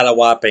 I got a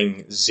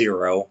whopping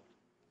 0.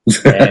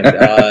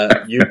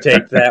 And you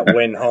take that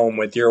win home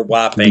with your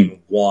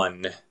whopping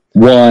 1.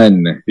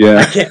 1,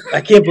 yeah.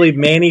 I can't believe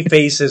Manny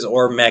Faces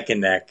or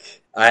Mechanic.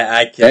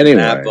 I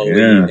cannot believe.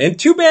 Yeah. And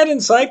too bad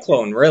in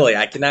Cyclone, really.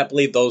 I cannot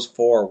believe those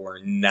 4 were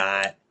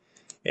not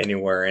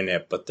anywhere in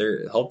it. But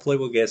hopefully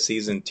we'll get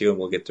season 2 and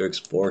we'll get to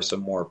explore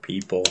some more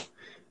people.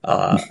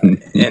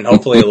 And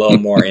hopefully a little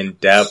more in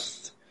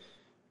depth.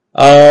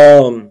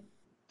 Real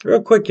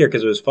quick here,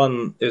 because it was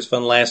fun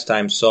last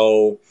time.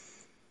 So,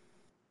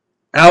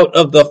 out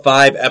of the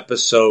 5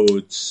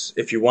 episodes,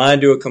 if you want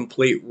to do a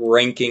complete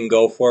ranking,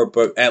 go for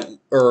it.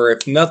 Or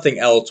if nothing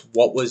else,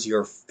 what was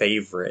your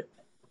favorite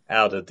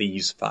out of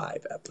these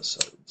 5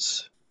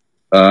 episodes?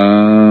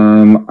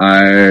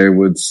 I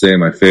would say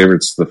my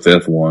favorite's the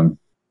 5th one.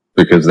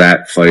 because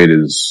that fight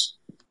is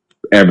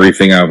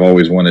everything I've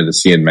always wanted to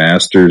see in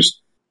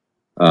Masters.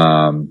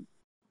 So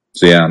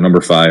yeah,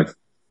 number 5,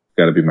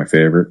 got to be my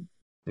favorite.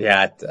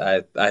 Yeah,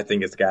 I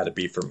think it's got to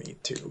be for me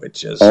too.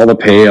 It's just all the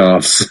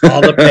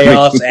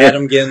payoffs,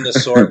 Adam getting the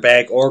sword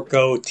back,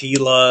 Orko,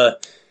 Tila.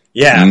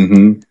 Yeah,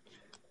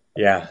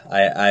 yeah.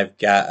 I've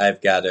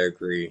got to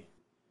agree.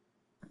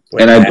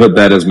 And I put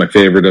that as my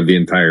favorite of the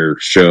entire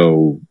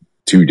show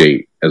to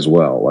date as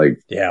well.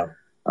 Like, yeah.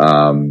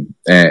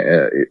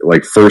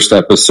 Like first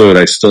episode,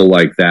 I still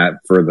like that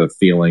for the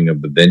feeling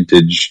of the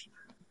vintage.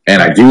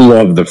 And I do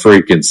love the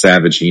freaking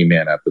Savage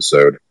He-Man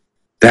episode.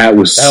 That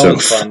was so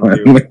fun.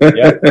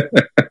 Yep.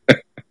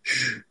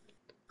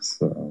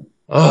 So.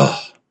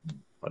 Oh,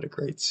 what a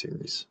great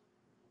series.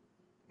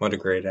 What a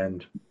great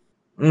end.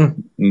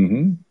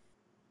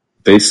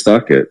 They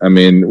stuck it. I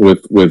mean,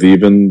 with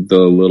even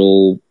the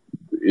little,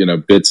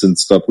 bits and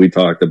stuff we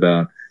talked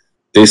about,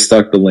 they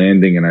stuck the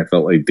landing, and I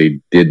felt like they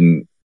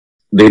didn't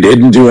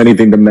do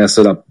anything to mess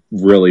it up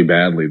really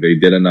badly. They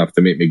did enough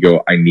to make me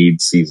go, I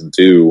need season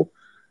 2,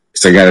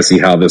 because I got to see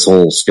how this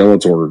whole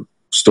Skeletor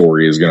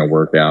story is going to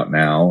work out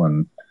now.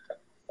 And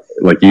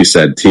like you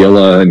said,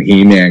 Teela and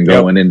He-Man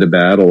going into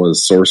battle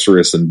as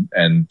Sorceress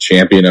and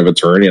Champion of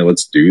Eternia.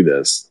 Let's do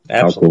this.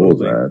 Absolutely. How cool is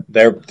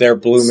that? Their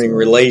blooming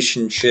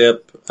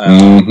relationship,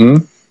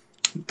 the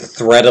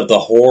threat of the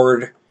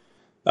Horde.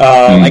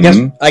 I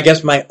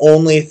guess my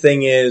only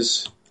thing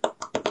is,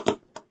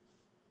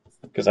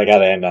 because I got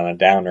to end on a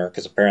downer,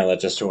 because apparently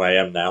that's just who I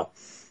am now.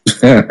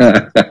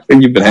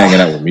 You've been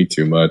hanging out with me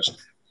too much.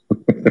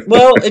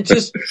 Well,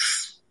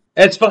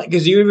 it's fun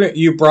because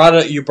you brought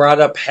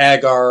up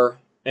Hagar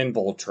and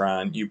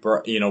Voltron.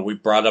 We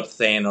brought up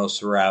Thanos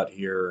throughout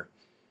here.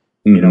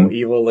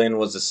 Evelyn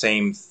was the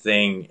same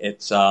thing.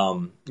 It's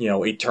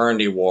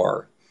Eternity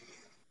War.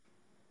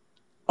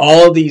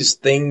 All of these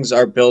things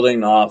are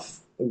building off.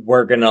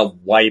 We're gonna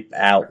wipe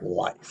out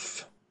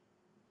life.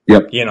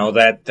 Yep.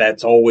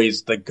 That's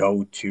always the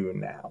go-to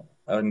now,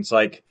 and it's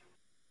like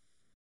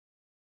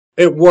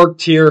it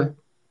worked here.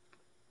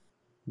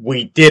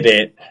 We did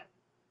it.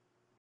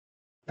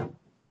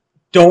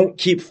 Don't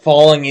keep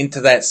falling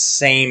into that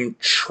same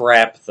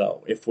trap,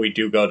 though, if we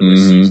do go to a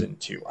season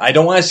 2. I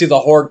don't want to see the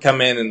Horde come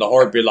in and the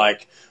Horde be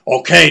like,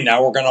 okay,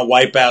 now we're going to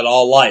wipe out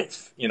all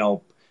life.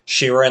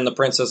 She-Ra and the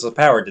Princess of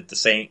Power did the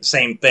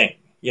same thing.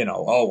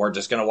 We're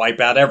just going to wipe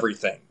out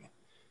everything.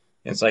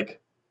 And it's like,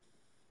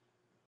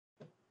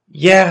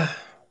 yeah,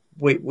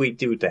 we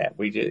do that.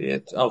 We did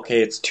it.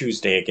 Okay, it's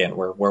Tuesday again.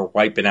 We're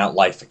wiping out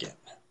life again.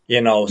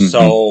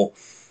 So...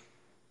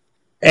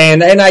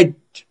 And I,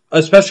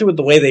 especially with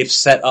the way they've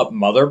set up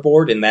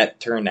Motherboard, and that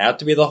turned out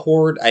to be the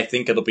Horde, I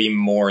think it'll be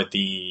more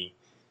the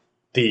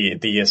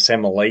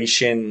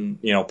assimilation,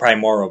 probably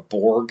more of a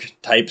Borg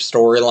type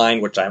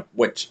storyline,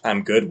 which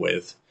I'm good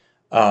with.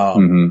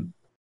 But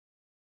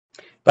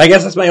I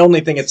guess that's my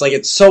only thing. It's like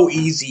it's so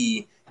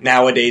easy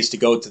nowadays to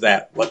go to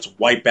that. Let's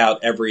wipe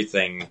out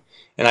everything,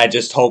 and I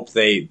just hope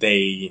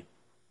they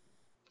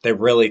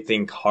really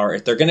think hard.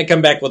 If they're going to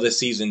come back with a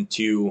season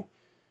 2.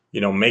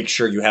 Make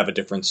sure you have a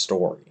different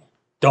story.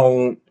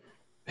 Don't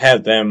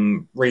have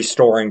them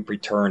restoring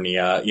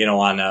Preternia,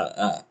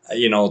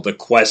 on the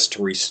quest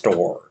to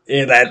restore.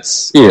 We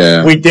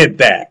did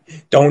that.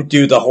 Don't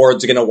do the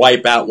Horde's gonna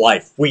wipe out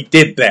life. We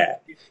did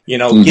that.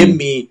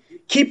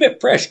 Keep it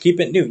fresh, keep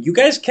it new. You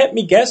guys kept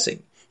me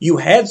guessing. You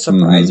had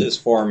surprises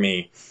for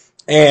me.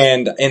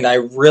 And I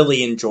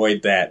really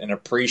enjoyed that and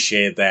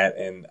appreciated that.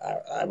 And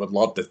I would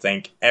love to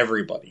thank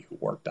everybody who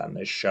worked on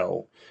this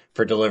show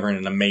for delivering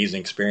an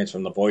amazing experience,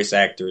 from the voice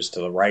actors to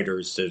the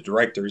writers to the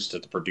directors to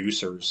the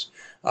producers,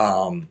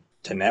 to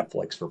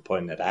Netflix for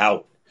putting it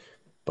out.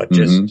 But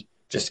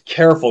just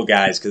careful,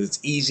 guys, because it's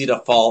easy to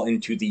fall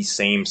into these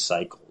same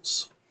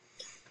cycles.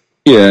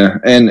 Yeah,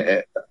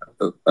 and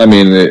I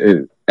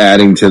mean,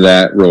 adding to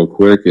that real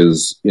quick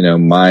is,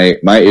 my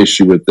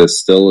issue with this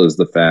still is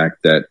the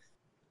fact that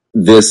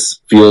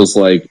this feels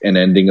like an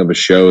ending of a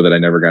show that I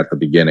never got the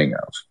beginning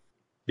of.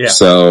 Yeah.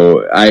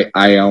 So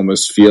I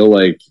almost feel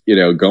like,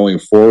 going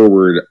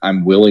forward,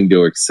 I'm willing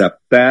to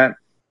accept that,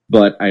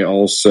 but I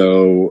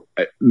also,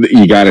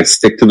 you got to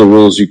stick to the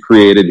rules you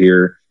created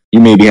here.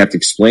 You maybe have to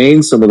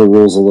explain some of the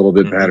rules a little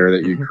bit better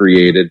that you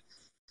created.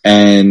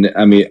 And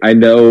I mean, I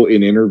know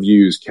in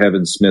interviews,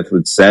 Kevin Smith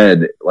had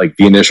said, like,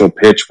 the initial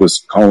pitch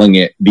was calling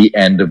it the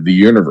end of the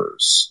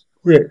universe.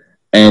 Yeah.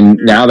 And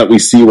now that we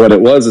see what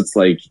it was, it's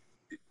like,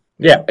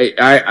 yeah,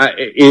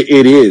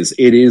 it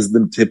is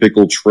the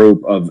typical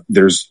trope of,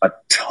 there's a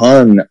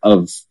ton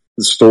of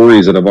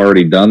stories that have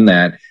already done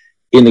that.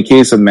 In the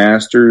case of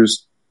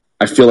Masters,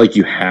 I feel like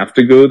you have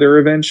to go there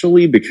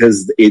eventually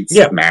because it's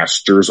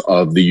Masters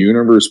of the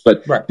Universe,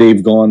 but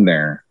they've gone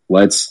there.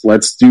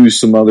 Let's do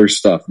some other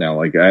stuff now.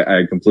 Like,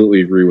 I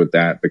completely agree with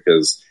that,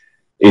 because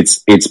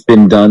it's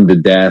been done to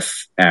death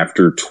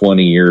after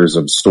 20 years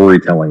of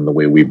storytelling the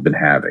way we've been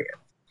having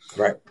it.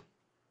 Right.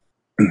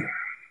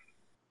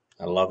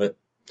 I love it.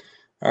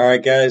 All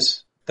right,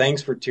 guys.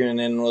 Thanks for tuning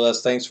in with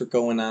us. Thanks for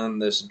going on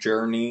this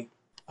journey.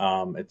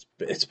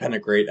 It's been a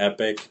great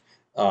epic.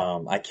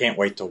 I can't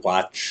wait to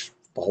watch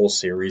the whole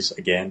series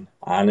again,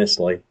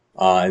 honestly,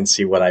 and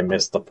see what I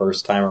missed the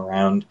first time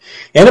around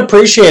and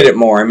appreciate it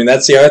more. I mean,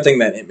 that's the other thing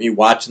that hit me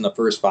watching the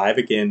first 5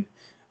 again.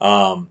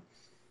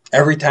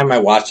 Every time I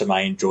watch them,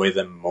 I enjoy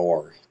them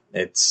more.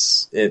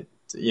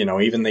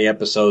 Even the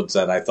episodes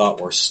that I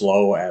thought were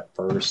slow at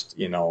first,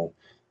 they're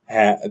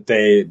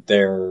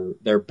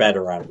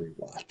better on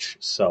rewatch.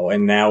 So,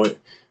 and now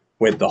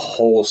with the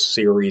whole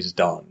series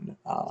done,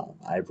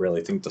 I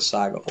really think the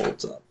saga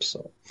holds up.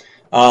 So,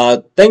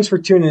 thanks for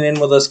tuning in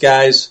with us,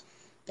 guys.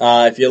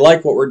 If you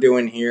like what we're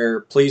doing here,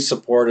 please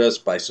support us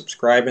by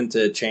subscribing to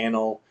the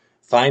channel.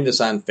 Find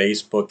us on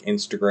Facebook,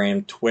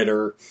 Instagram,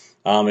 Twitter.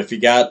 If you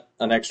got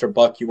an extra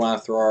buck you want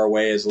to throw our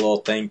way as a little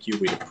thank you,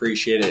 we'd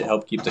appreciate it.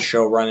 Help keep the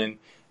show running.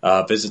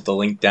 Visit the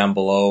link down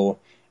below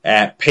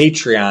at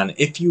Patreon.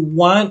 If you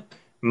want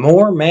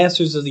more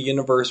Masters of the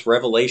Universe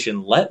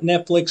Revelation, let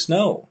Netflix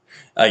know.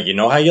 You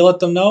know how you let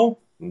them know?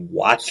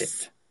 Watch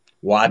it.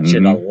 Watch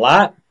it a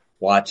lot.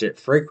 Watch it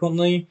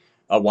frequently.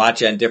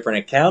 Watch it on different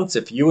accounts.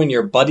 If you and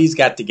your buddies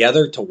got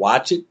together to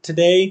watch it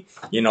today,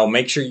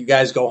 make sure you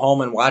guys go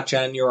home and watch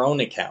on your own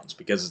accounts,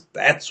 because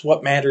that's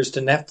what matters to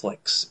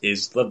Netflix,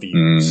 is the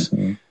views.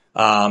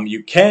 Mm-hmm.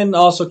 You can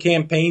also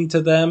campaign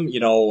to them,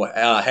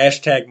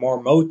 hashtag more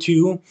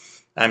Motu.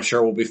 I'm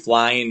sure we'll be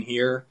flying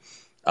here.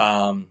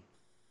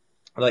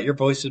 Let your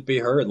voices be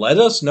heard. Let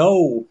us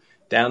know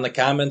down in the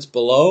comments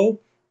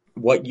below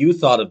what you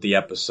thought of the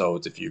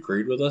episodes. If you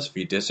agreed with us, if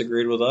you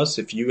disagreed with us,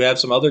 if you have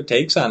some other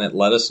takes on it,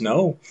 let us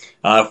know.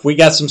 If we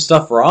got some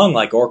stuff wrong,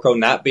 like Orko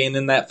not being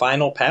in that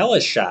final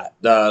palace shot,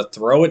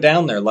 throw it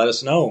down there. Let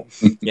us know.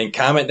 You can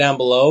comment down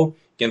below.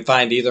 You can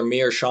find either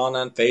me or Sean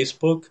on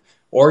Facebook,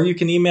 or you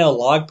can email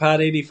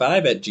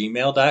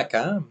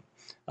logpod85@gmail.com.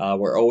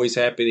 We're always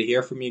happy to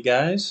hear from you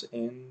guys,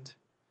 and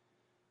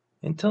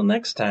until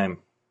next time.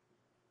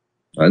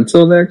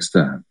 Until next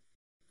time.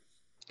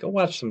 Go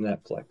watch some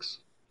Netflix.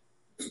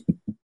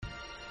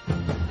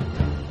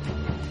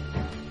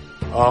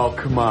 Oh,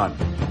 come on.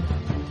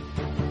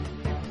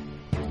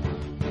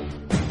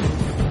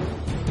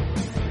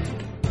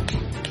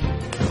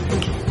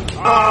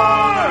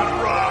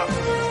 Rock!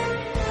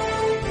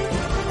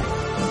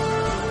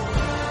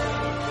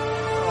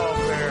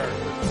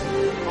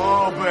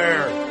 Oh,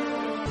 bear.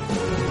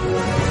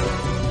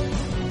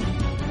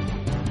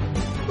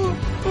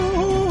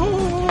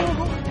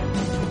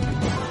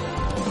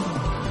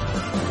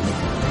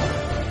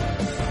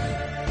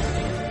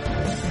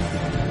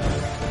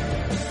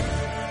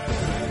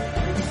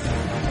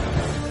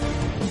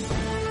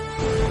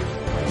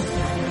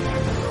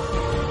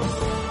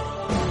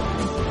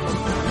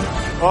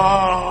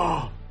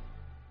 Oh!